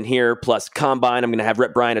content here, plus Combine. I'm going to have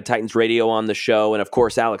Rhett Bryan of Titans Radio on the show, and of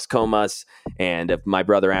course, Alex Comas and my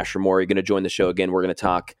brother Asher Morey going to join the show again. We're going to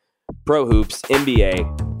talk pro hoops,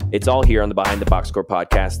 NBA. It's all here on the Behind the Box Score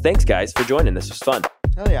podcast. Thanks, guys, for joining. This was fun.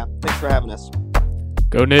 Hell yeah. Thanks for having us.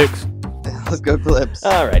 Go Knicks. Let's go Clips.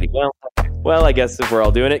 All righty. Well, I guess if we're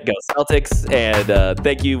all doing it, go Celtics. And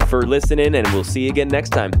thank you for listening, and we'll see you again next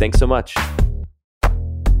time. Thanks so much.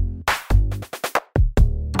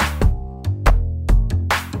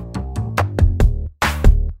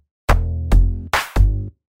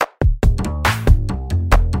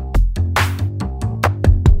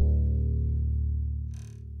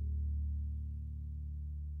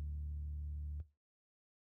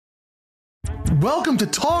 Welcome to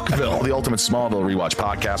Talkville, the ultimate Smallville rewatch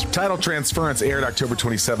podcast. Title Transference aired October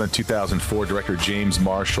 27, 2004. Director James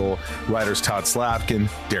Marshall, writers Todd Slavkin,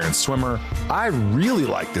 Darren Swimmer. I really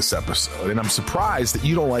like this episode, and I'm surprised that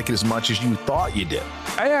you don't like it as much as you thought you did.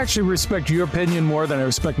 I actually respect your opinion more than I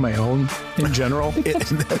respect my own in general.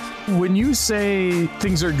 When you say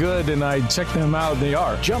things are good and I check them out, they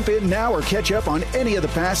are. Jump in now or catch up on any of the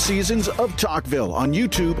past seasons of Talkville on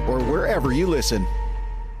YouTube or wherever you listen.